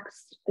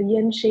 Next, the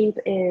yin shape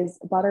is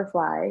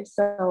butterfly.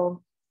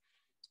 So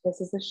this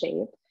is the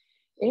shape.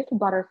 If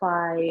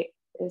butterfly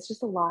is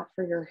just a lot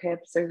for your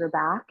hips or your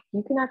back,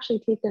 you can actually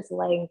take this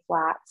laying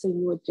flat. So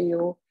you would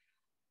do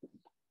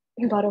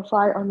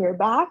butterfly on your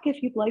back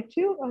if you'd like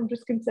to. I'm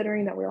just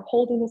considering that we're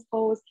holding this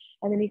pose,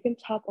 and then you can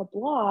tuck a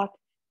block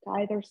to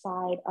either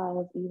side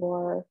of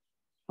your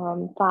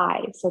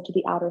thighs, so to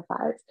the outer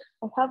thighs.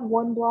 I have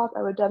one block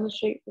I would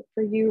demonstrate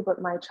for you,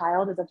 but my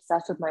child is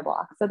obsessed with my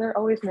block, so they're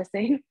always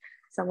missing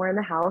somewhere in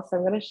the house. So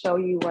I'm going to show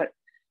you what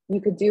you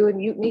could do,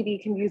 and you maybe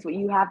can use what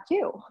you have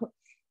too,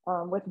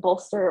 with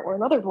bolster or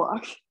another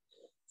block.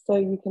 So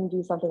you can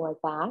do something like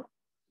that,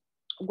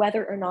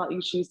 whether or not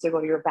you choose to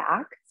go to your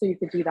back. So you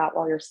could do that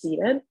while you're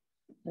seated,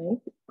 right?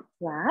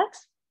 Flat,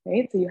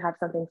 right? So you have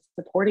something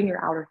supporting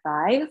your outer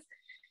thighs.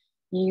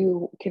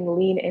 You can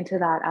lean into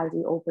that as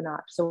you open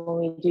up. So when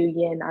we do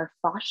yin, our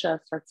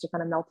fascia starts to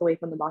kind of melt away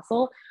from the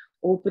muscle,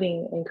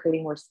 opening and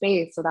creating more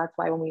space. So that's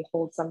why when we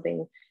hold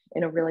something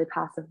in a really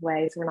passive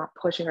way, so we're not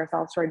pushing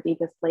ourselves to our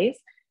deepest place,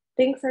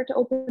 things start to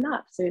open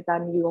up. So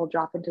then you will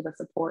drop into the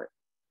support.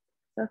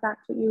 So if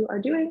that's what you are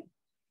doing,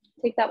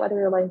 take that whether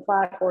you're laying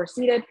flat or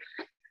seated.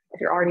 If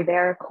you're already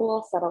there,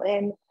 cool, settle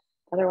in.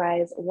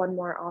 Otherwise, one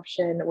more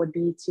option would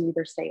be to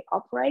either stay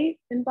upright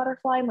in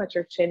butterfly and let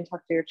your chin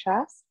tuck to your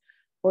chest,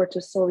 or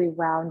to slowly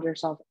round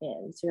yourself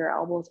in. So your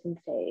elbows can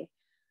stay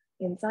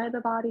inside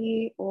the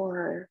body,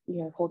 or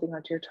you're holding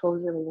onto your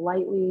toes really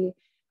lightly.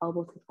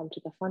 Elbows can come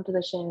to the front of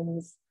the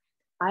shins.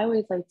 I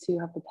always like to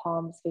have the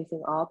palms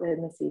facing up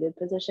in the seated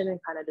position and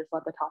kind of just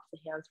let the tops of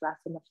the hands rest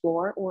on the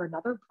floor, or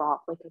another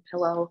prop like a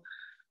pillow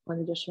or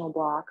an additional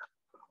block,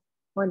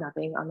 or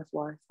nothing on the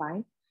floor is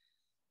fine.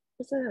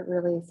 Just to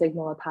really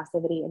signal a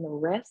passivity in the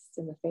wrists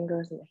and the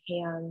fingers and the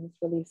hands,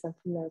 release them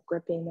from their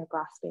gripping, their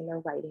grasping, their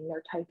writing,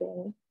 their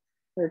typing,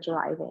 their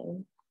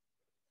driving.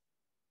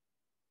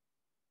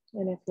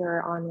 And if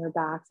you're on your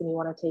backs and you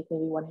want to take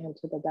maybe one hand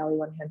to the belly,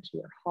 one hand to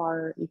your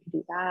heart, you can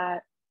do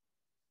that.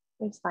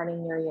 Just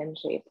finding your yin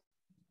shape.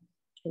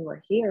 And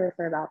we're here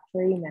for about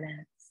 3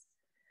 minutes.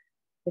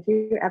 If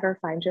you ever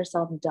find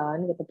yourself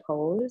done with the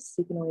pose,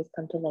 you can always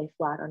come to lay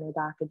flat on your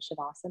back in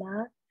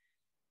Shavasana.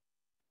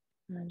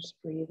 And just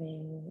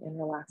breathing and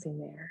relaxing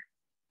there.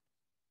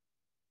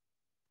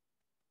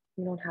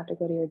 You don't have to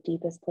go to your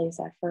deepest place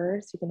at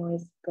first. You can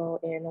always go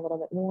in a little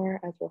bit more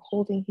as we're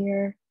holding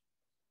here.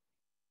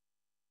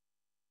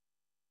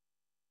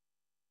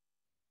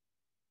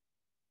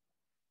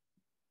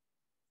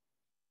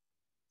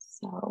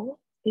 So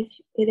if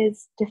it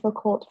is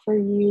difficult for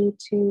you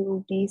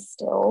to be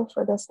still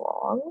for this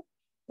long,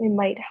 it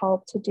might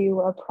help to do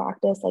a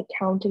practice like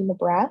counting the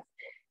breath.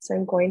 So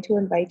I'm going to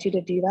invite you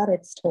to do that.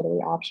 It's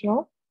totally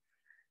optional.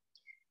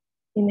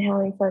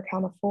 Inhaling for a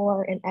count of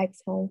 4 and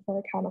exhaling for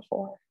a count of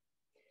 4.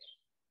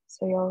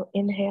 So you'll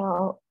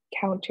inhale,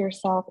 count to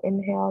yourself,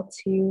 inhale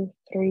 2,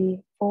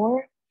 3,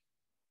 4.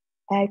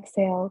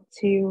 Exhale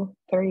 2,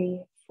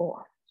 3,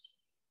 4.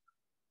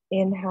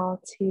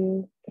 Inhale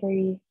 2,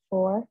 3,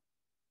 4.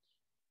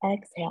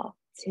 Exhale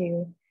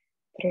 2,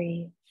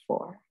 3,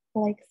 4.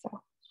 Like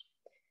so.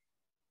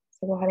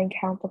 So go ahead and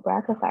count the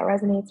breath if that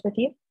resonates with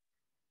you.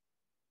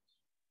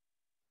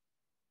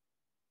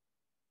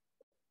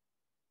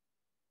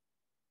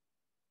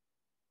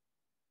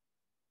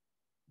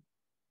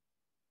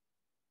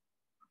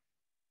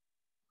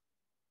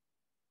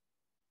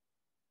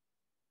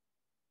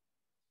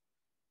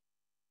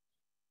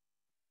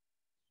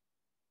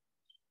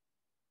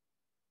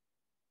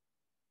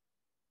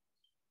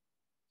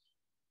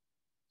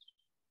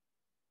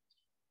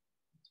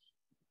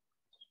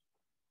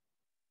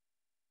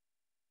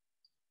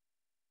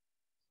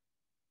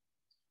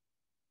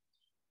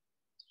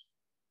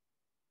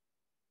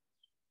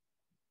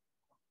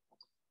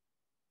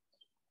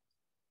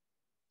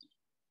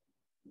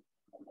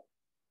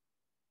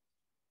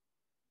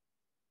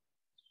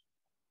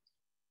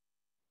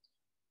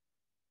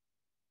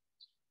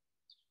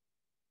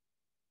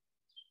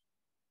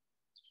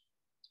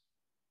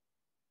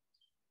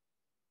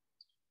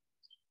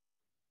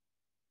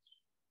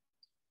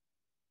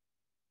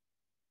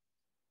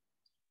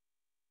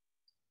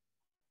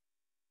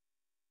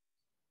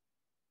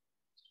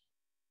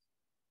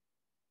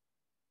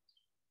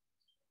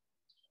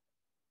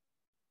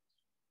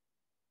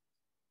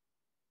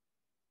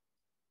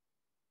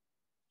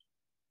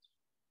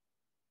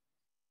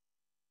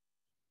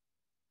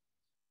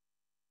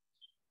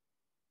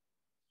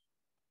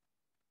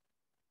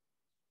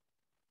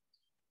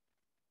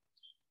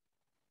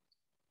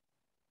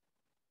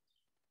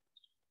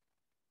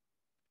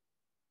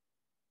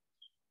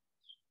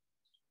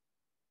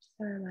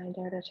 a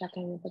reminder to check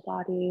in with the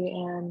body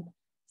and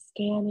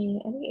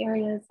scanning any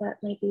areas that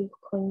might be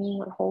clinging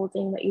or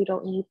holding that you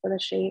don't need for the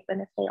shape.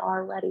 And if they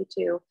are ready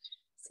to,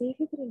 see if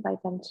you can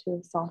invite them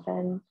to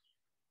soften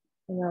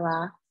and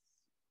relax.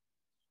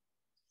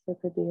 So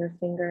it could be your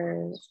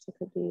fingers, it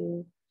could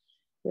be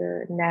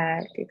your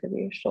neck, it could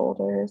be your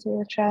shoulders or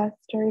your chest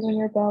or even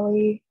your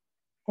belly,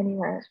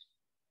 anywhere.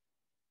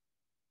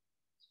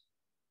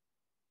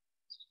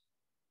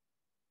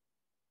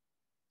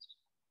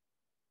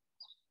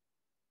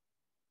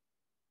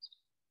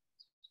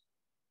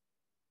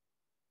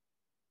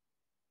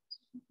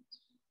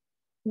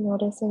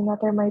 Noticing that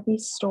there might be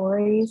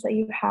stories that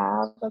you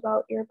have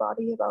about your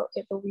body, about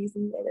it, the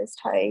reason it is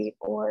tight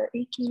or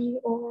achy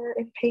or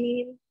in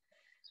pain.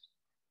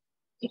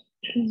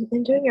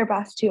 And doing your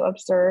best to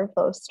observe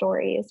those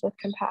stories with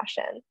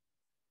compassion.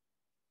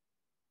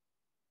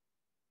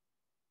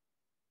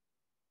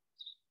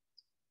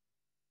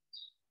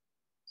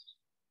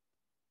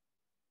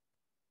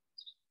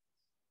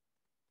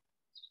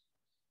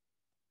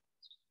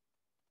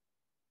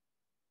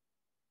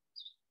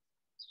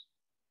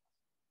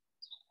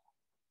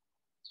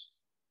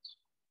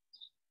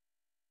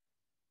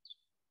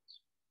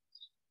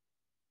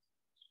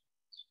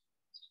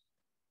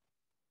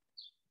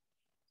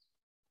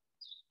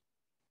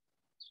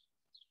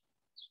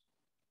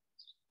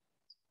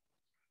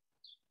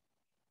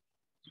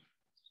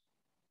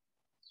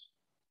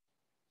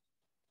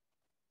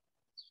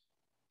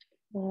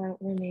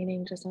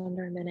 Remaining just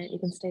under a minute, you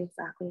can stay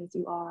exactly as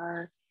you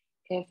are.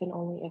 If and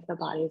only if the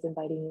body is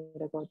inviting you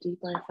to go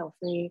deeper, feel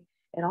free.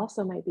 It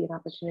also might be an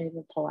opportunity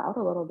to pull out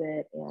a little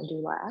bit and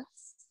do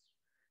less,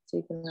 so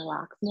you can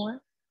relax more.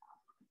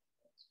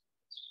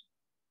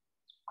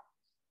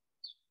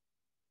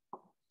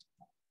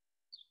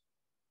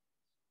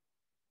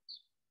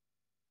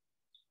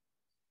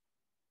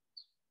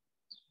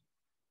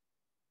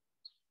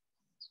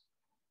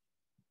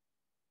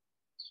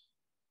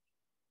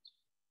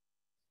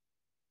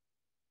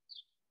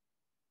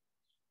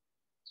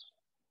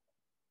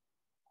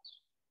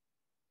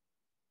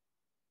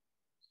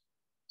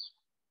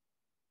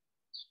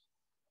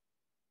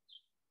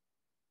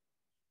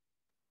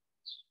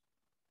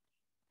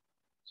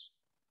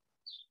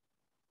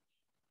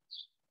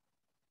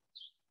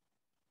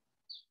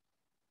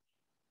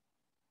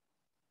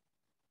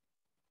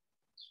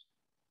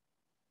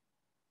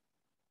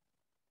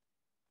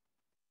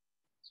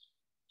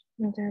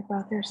 Another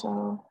breath or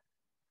so.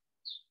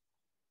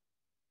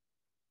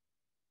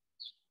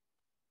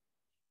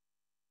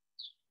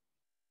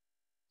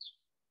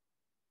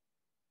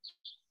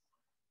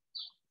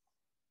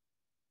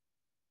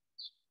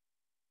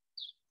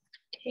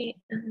 Okay,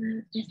 and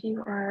then if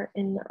you are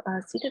in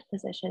a seated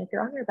position, if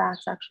you're on your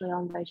backs, actually,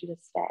 I'll invite you to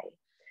stay.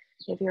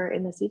 If you're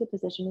in the seated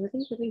position,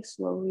 really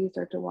slowly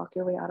start to walk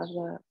your way out of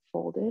the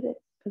folded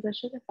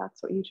position, if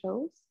that's what you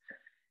chose.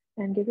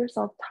 And give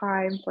yourself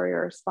time for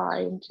your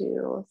spine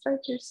to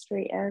start to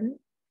straighten.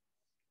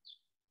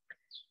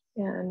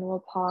 And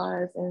we'll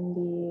pause in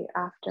the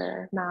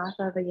aftermath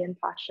of a yin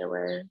posture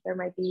where there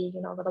might be,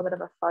 a little bit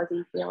of a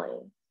fuzzy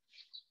feeling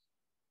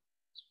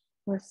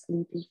or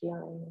sleepy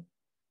feeling.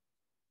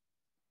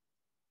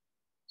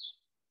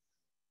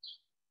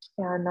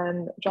 And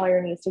then draw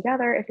your knees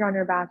together. If you're on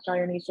your back, draw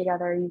your knees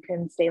together. You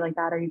can stay like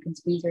that, or you can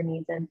squeeze your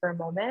knees in for a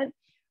moment.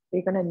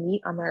 We're going to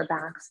meet on our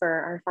backs for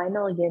our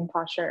final yin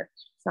posture.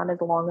 It's not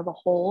as long of a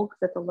hold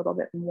because it's a little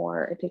bit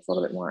more, it takes a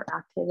little bit more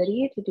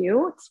activity to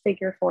do. It's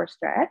figure four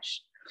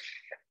stretch.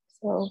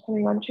 So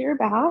coming onto your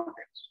back,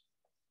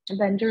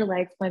 bend your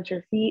legs, plant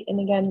your feet. And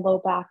again, low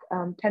back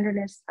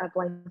tenderness, a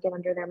blanket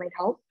under there might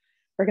help.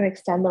 We're going to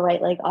extend the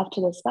right leg up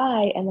to the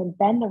sky and then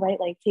bend the right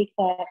leg. Take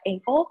the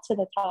ankle to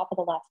the top of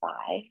the left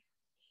thigh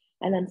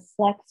and then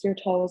flex your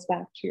toes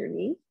back to your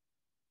knee.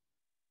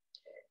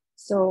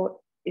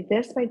 So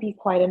this might be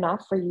quite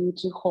enough for you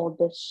to hold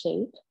this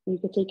shape. You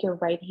could take your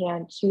right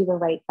hand to the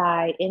right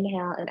thigh,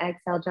 inhale and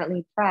exhale,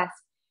 gently press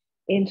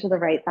into the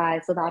right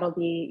thigh. So that'll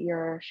be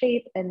your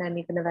shape. And then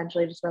you can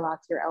eventually just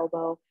relax your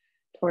elbow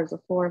towards the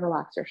floor,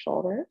 relax your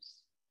shoulders.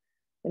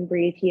 And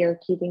breathe here,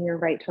 keeping your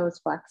right toes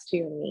flexed to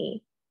your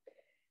knee.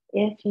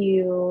 If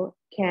you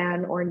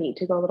can or need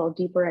to go a little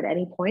deeper at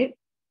any point,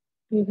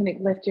 you can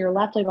lift your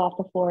left leg off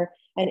the floor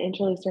and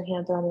interlace your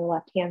hands around your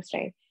left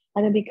hamstring.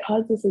 And then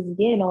because this is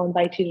yin, I'll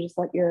invite you to just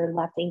let your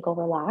left ankle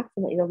relax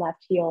and let your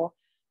left heel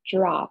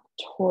drop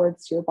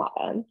towards your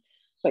bottom.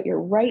 But your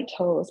right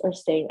toes are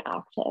staying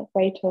active.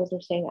 Right toes are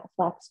staying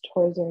flexed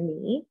towards your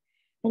knee.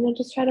 And then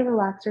just try to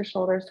relax your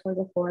shoulders towards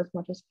the floor as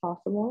much as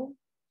possible.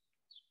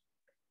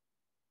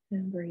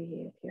 And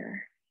breathe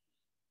here.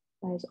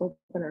 Eyes open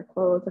or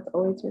closed, that's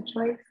always your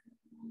choice.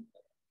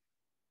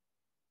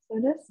 So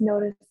just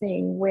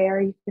noticing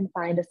where you can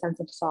find a sense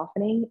of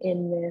softening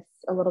in this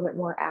a little bit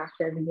more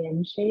active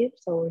yin shape.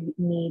 So we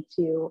need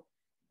to,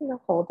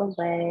 hold the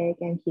leg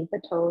and keep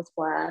the toes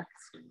flexed.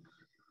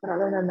 But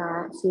other than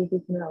that, see if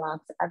you can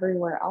relax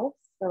everywhere else.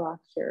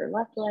 Relax your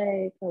left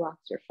leg, relax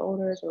your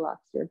shoulders,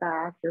 relax your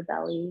back, your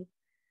belly,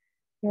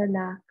 your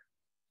neck.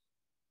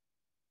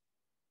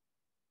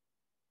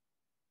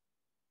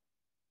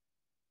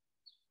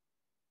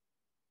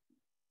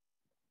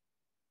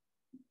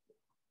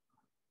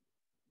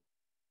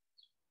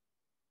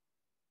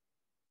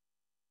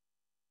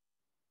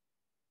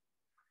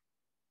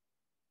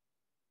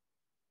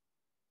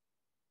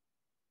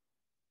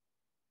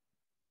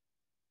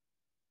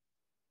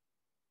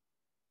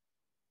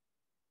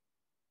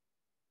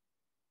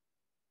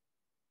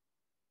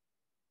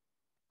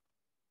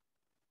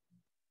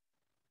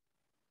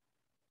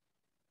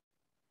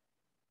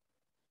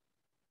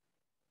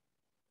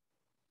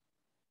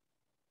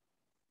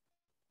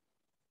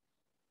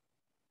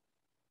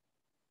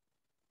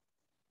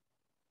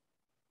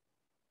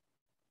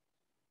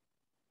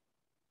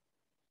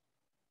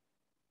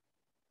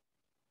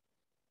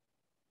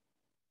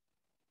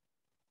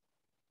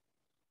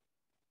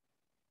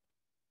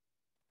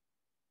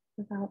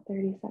 About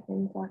 30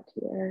 seconds left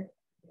here.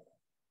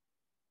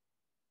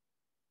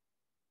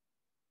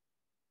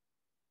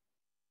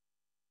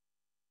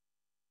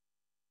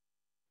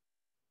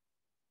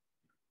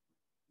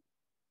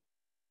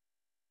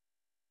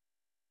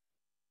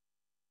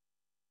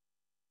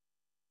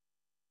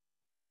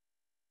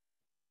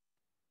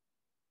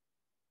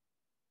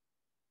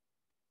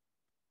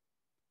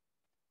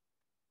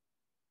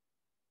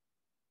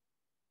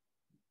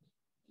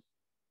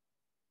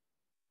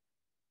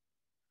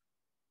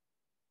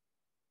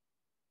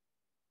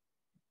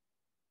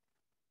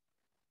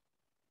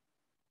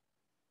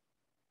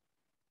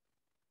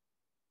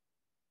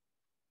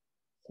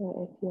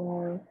 So if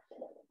you're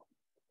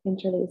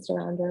interlaced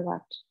around your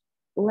left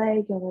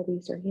leg, you'll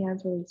release your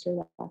hands, release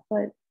your left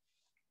foot.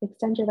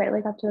 Extend your right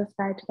leg up to the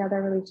sky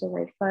together, release your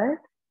right foot,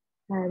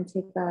 and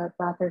take a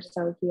breath or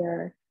so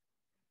here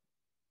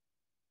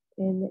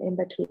in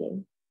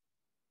between.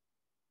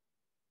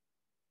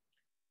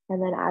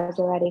 And then as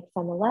you're ready,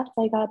 extend the left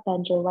leg up,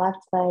 bend your left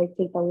leg,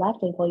 take the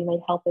left ankle, you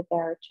might help it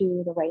there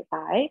to the right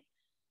thigh.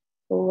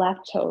 The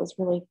left toes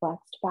really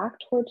flexed back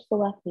towards the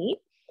left knee.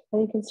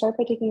 And you can start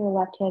by taking your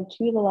left hand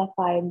to the left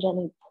thigh and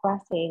gently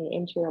pressing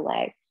into your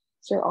leg.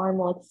 So your arm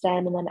will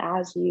extend, and then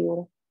as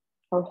you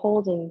are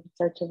holding, you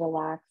start to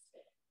relax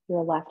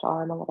your left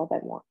arm a little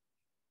bit more.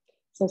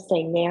 So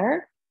staying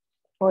there,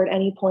 or at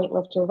any point,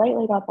 lift your right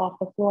leg up off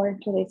the floor,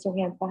 interlace your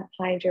hands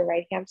behind your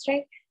right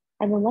hamstring,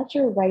 and then let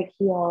your right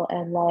heel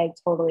and leg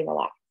totally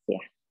relax. Yeah.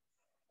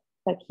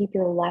 But keep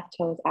your left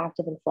toes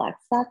active and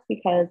flexed. That's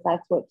because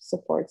that's what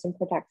supports and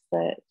protects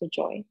the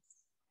joints.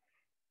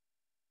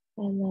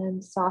 And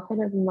then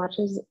soften as much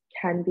as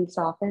can be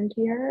softened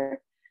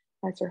here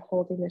as you're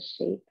holding the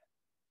shape.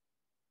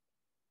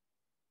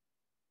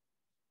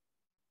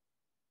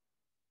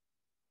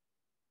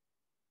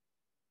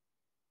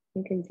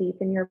 You can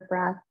deepen your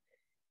breath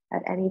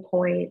at any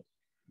point.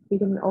 You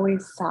can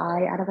always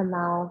sigh out of the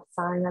mouth.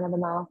 Sighing out of the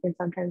mouth can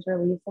sometimes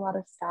release a lot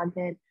of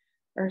stagnant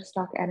or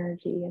stuck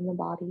energy in the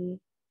body.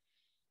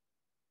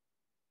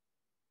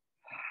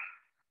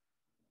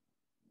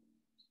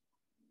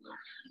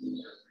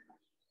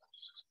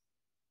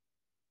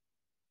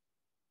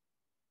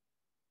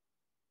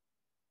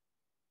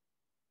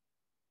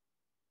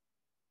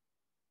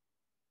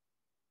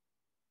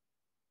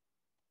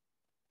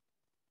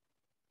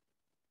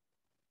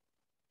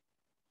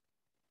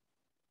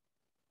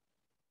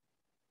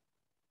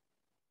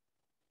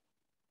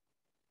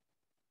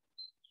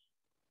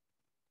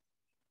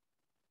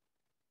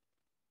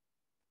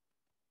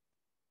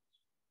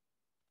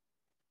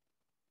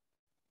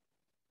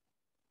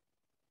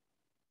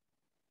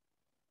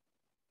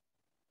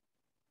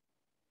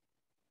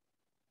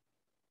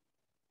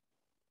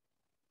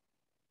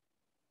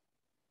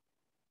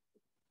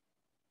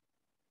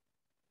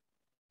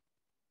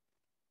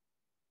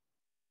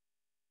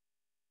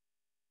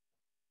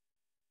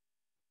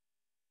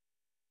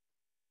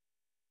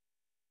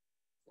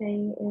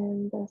 Staying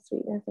in the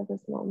sweetness of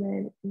this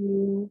moment,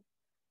 you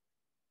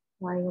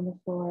lying on the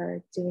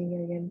floor, doing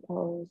your yin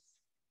pose.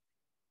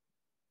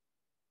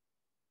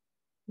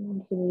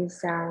 And feel these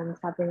sounds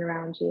happening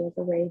around you as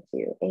a way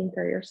to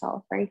anchor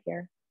yourself right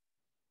here.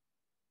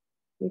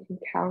 You can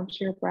count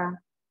your breath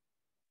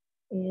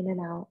in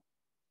and out.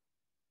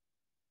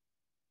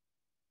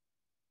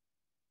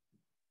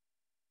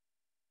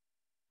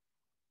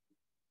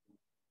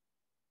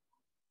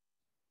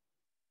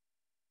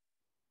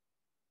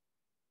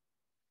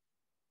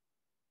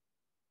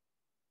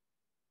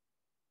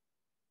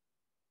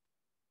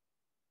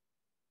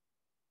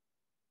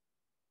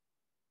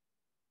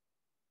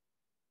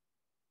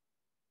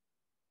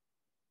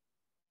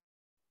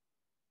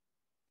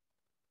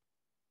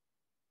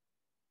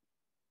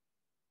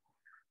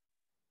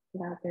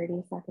 About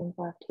 30 seconds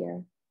left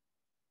here.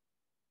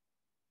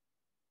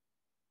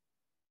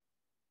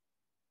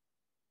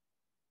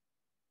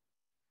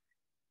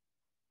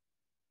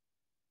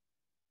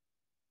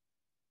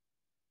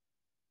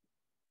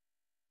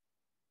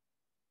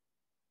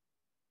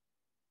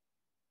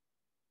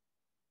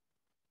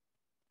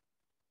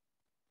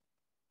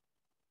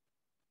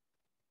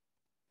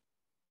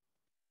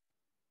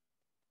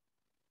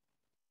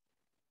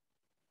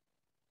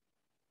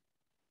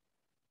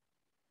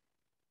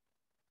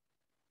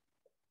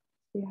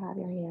 You have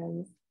your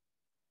hands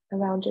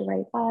around your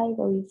right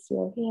thigh, release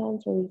your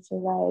hands, release your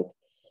leg,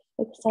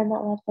 extend that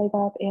left leg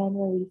up and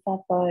release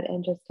that foot,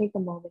 and just take a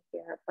moment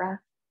here, a breath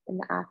in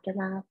the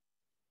aftermath.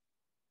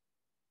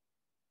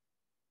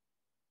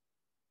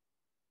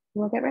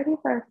 We'll get ready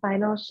for our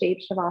final shape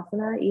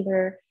shavasana,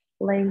 either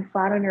laying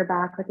flat on your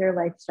back with your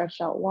legs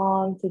stretched out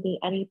long, taking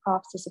any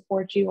props to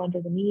support you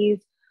under the knees,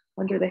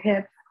 under the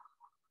hips,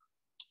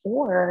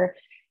 or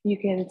you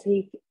can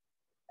take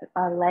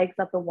legs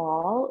up the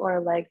wall or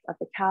legs up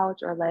the couch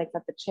or legs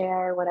up the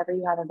chair, whatever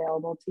you have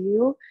available to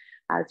you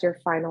as your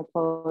final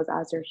pose,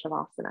 as your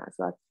shavasana.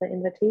 So that's the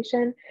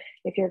invitation.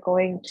 If you're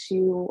going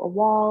to a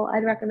wall,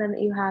 I'd recommend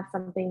that you have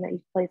something that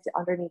you place it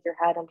underneath your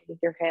head, underneath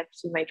your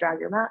hips. You might drag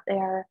your mat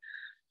there,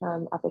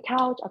 up the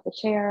couch, up the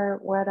chair,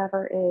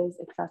 whatever is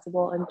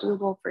accessible and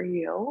doable for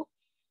you.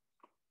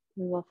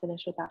 We will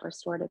finish with that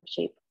restorative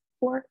shape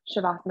for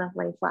Shavasana,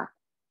 laying flat.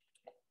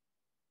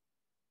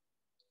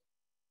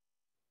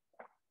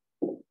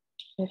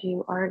 If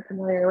you aren't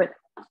familiar with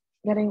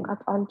getting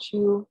up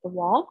onto the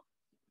wall,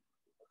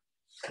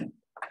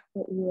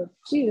 what you would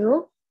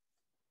do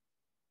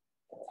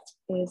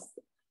is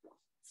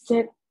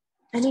sit,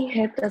 any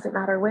hip, doesn't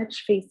matter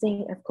which,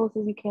 facing as close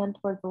as you can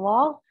towards the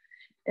wall,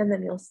 and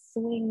then you'll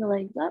swing the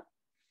legs up,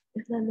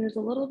 and then there's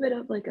a little bit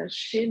of like a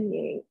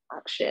shinnying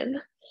action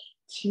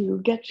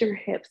to get your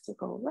hips to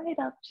go right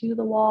up to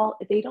the wall.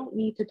 If they don't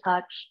need to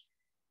touch,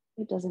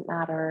 it doesn't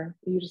matter.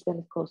 You just get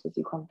as close as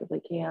you comfortably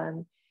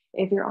can.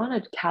 If you're on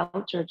a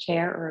couch or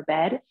chair or a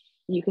bed,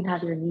 you can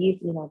have your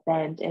knees,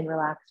 bent and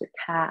relax your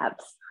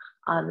calves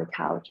on the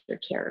couch or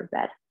chair or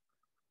bed.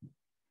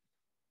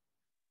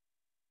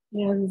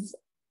 Hands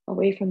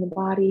away from the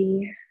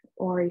body,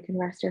 or you can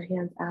rest your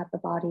hands at the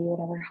body,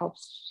 whatever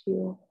helps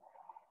to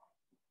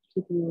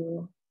keep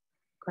you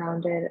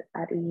grounded,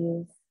 at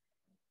ease.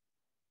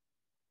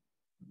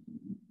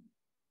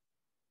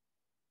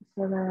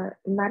 So the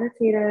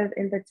meditative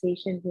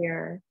invitation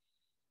here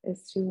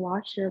is to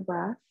watch your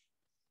breath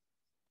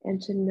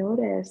and to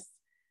notice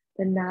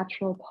the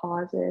natural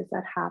pauses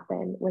that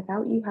happen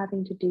without you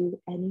having to do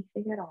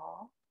anything at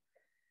all.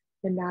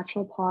 The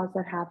natural pause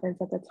that happens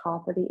at the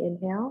top of the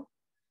inhale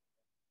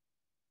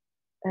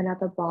and at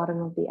the bottom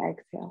of the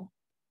exhale.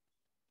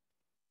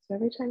 So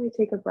every time you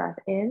take a breath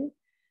in,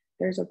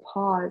 there's a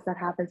pause that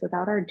happens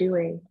without our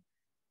doing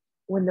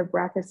when the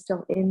breath is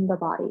still in the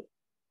body.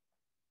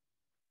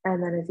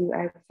 And then as you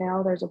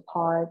exhale, there's a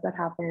pause that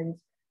happens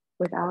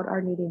without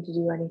our needing to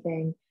do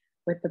anything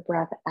with the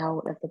breath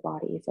out of the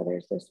body. So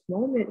there's this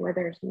moment where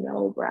there's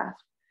no breath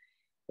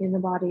in the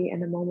body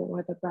and a moment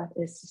where the breath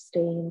is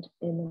sustained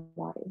in the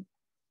body.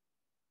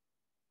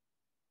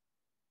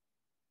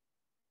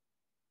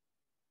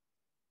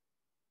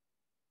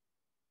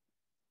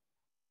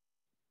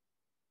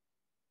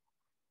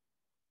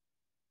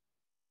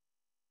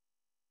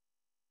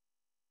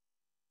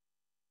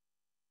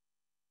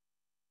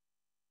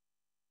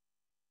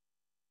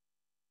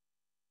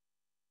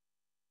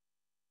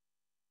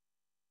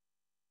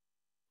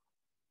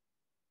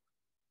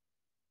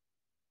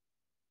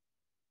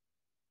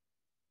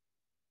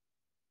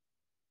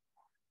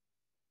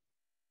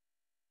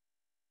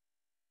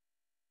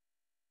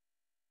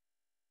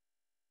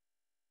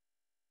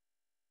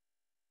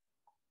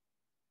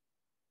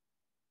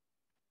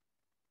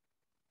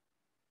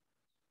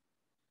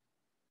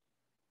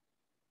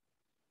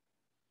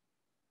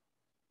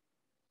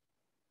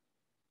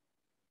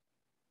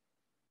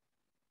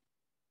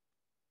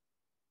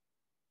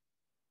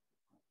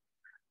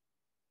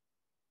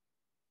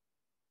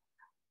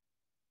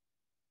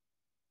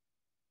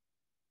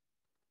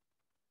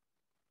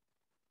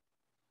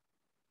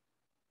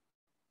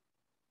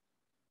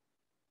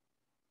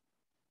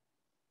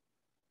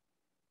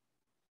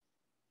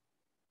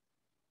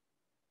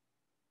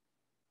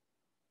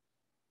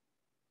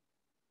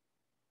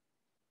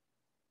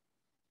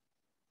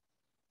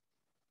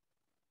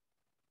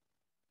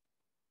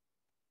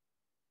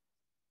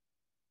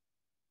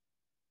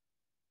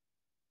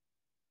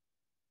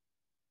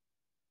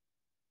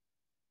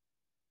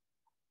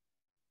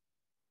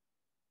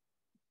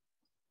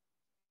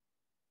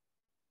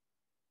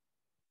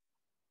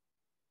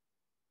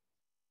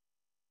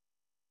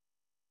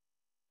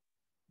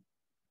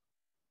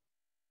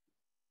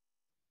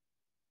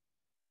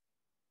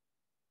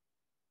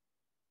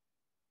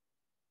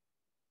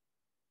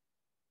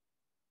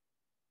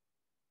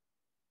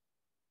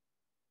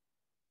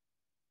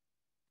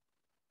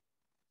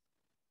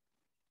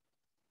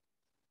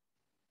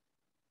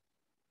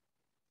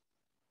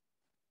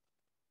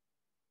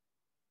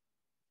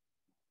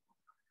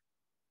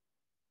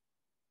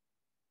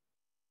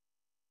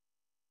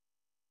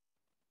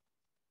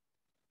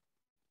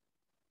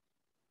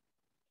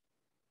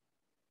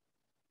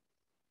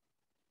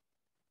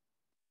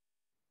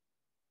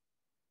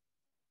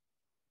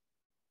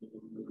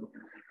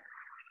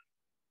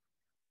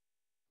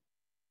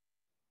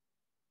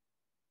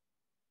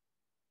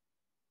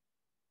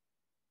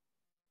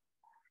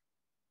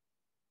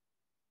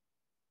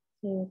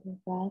 Stay with your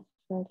breath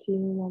for a few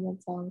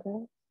moments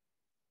longer.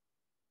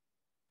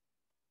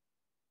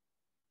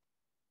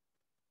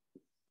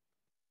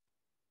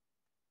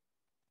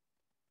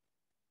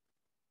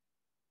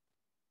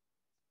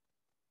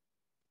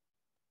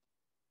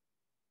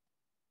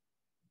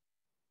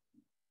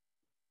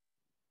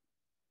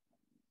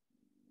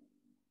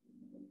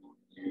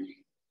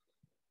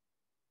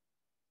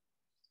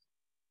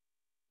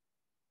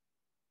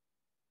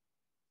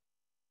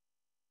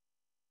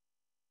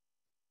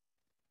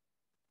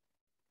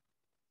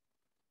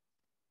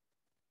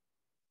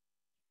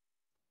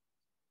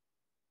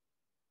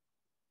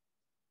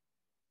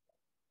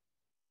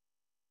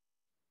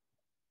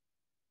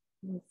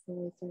 And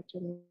slowly start to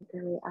make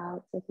your way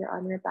out. So if you're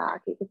on your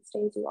back, you could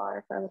stay as you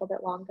are for a little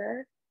bit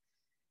longer.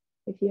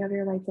 If you have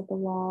your legs at the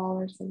wall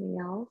or something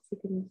else, you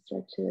can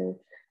start to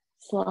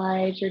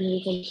slide your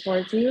knees in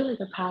towards you like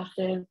a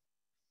passive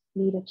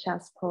need a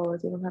chest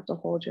pose. You don't have to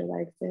hold your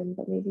legs in,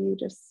 but maybe you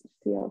just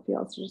feel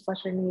so just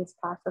let your knees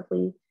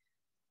passively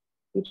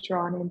be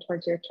drawn in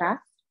towards your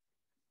chest.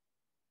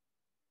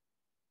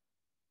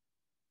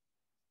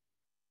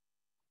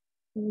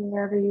 And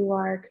wherever you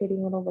are,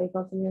 creating little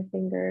wiggles in your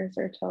fingers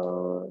or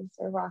toes,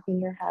 or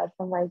rocking your head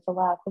from right to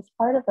left. As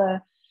part of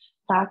the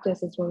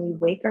practice is when we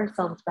wake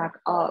ourselves back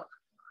up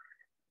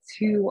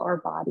to our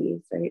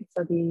bodies, right?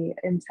 So the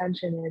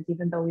intention is,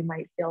 even though we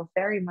might feel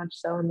very much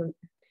so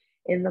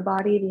in the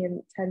body, the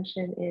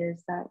intention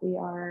is that we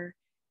are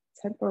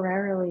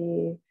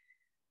temporarily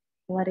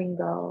letting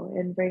go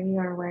and bringing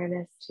our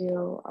awareness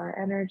to our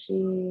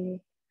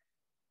energy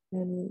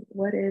and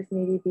what is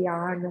maybe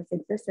beyond this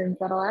existence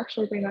that'll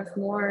actually bring us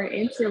more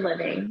into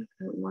living,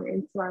 more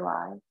into our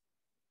lives.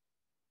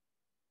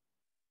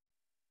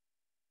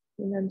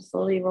 And then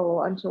slowly roll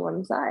onto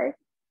one side,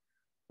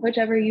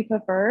 whichever you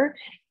prefer.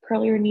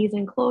 Curl your knees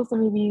in close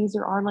and maybe use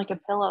your arm like a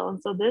pillow. And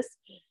so this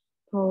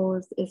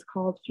pose is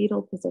called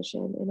fetal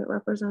position, and it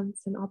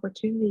represents an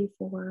opportunity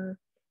for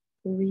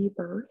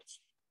rebirth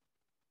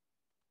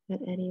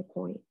at any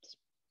point.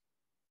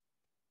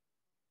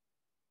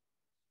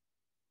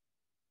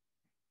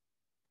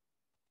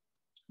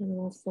 And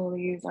we'll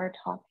slowly use our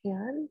top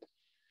hand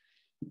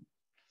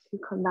to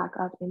come back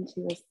up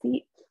into a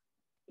seat.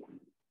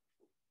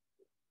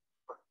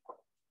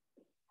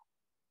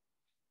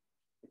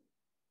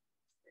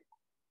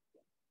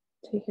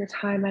 Take your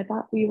time. I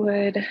thought we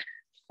would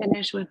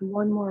finish with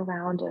one more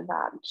round of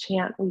that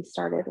chant we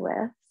started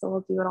with. So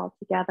we'll do it all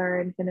together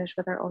and finish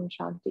with our own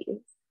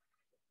shantis.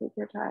 Take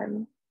your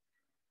time.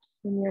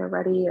 When you're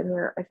ready, and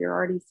if you're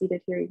already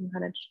seated here, you can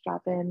kind of just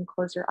drop in,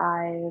 close your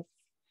eyes.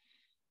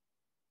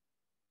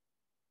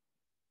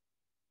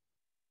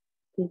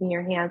 Keeping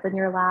your hands in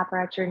your lap or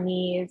at your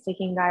knees,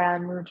 taking Gaya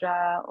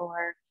Mudra,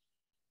 or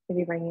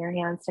maybe bringing your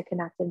hands to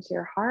connect into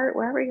your heart,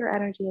 wherever your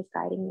energy is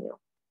guiding you.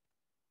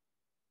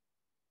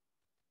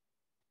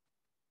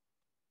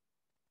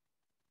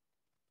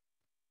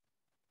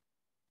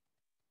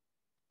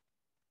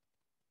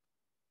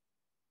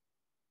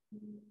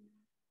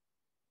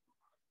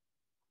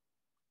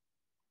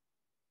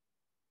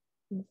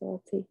 And so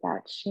we'll take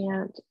that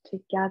chant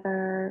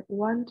together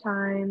one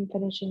time,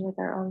 finishing with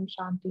our own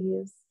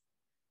shantis.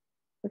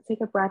 Let's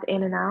take a breath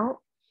in and out.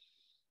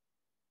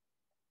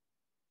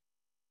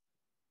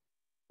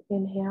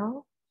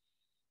 Inhale.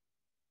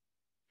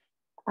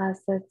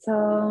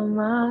 Asato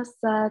ma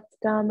sat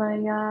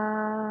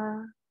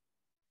gamaya.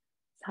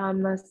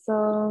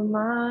 Tamaso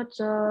ma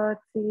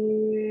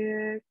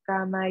jyoti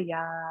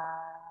gamaya.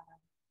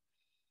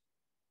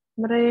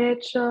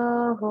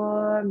 Mrecho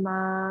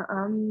ma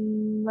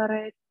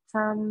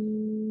amritam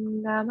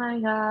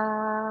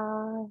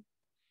gamaya.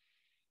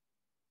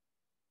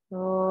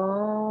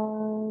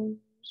 Om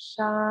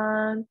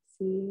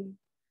Shanti,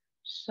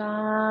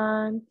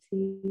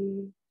 Shanti,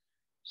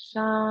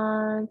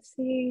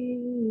 Shanti.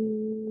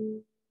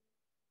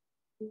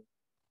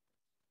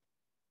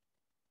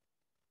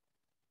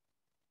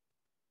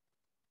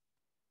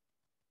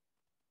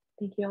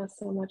 Thank you all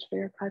so much for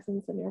your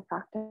presence and your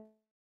practice.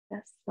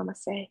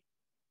 Namaste.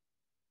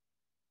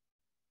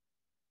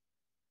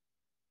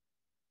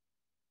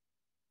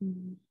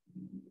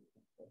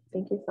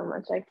 Thank you so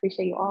much. I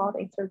appreciate you all.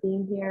 Thanks for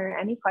being here.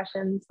 Any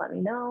questions, let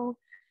me know.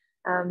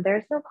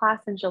 There's no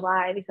class in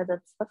July because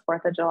it's the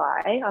 4th of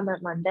July on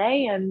that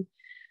Monday,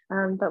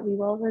 but we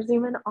will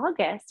resume in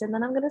August. And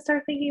then I'm going to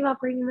start thinking about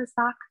bringing this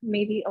back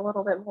maybe a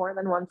little bit more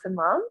than once a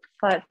month.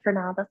 But for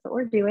now, that's what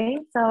we're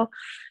doing. So I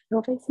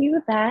hope I see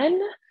you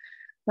then.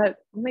 But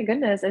oh my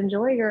goodness,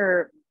 enjoy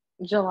your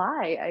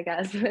July, I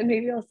guess. And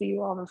maybe I'll see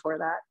you all before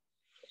that.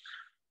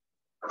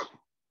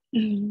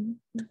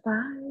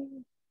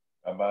 Bye.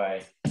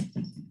 Bye-bye.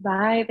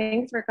 Bye.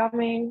 Thanks for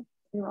coming.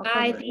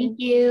 Bye. Thank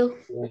you.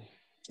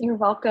 You're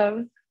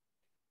welcome.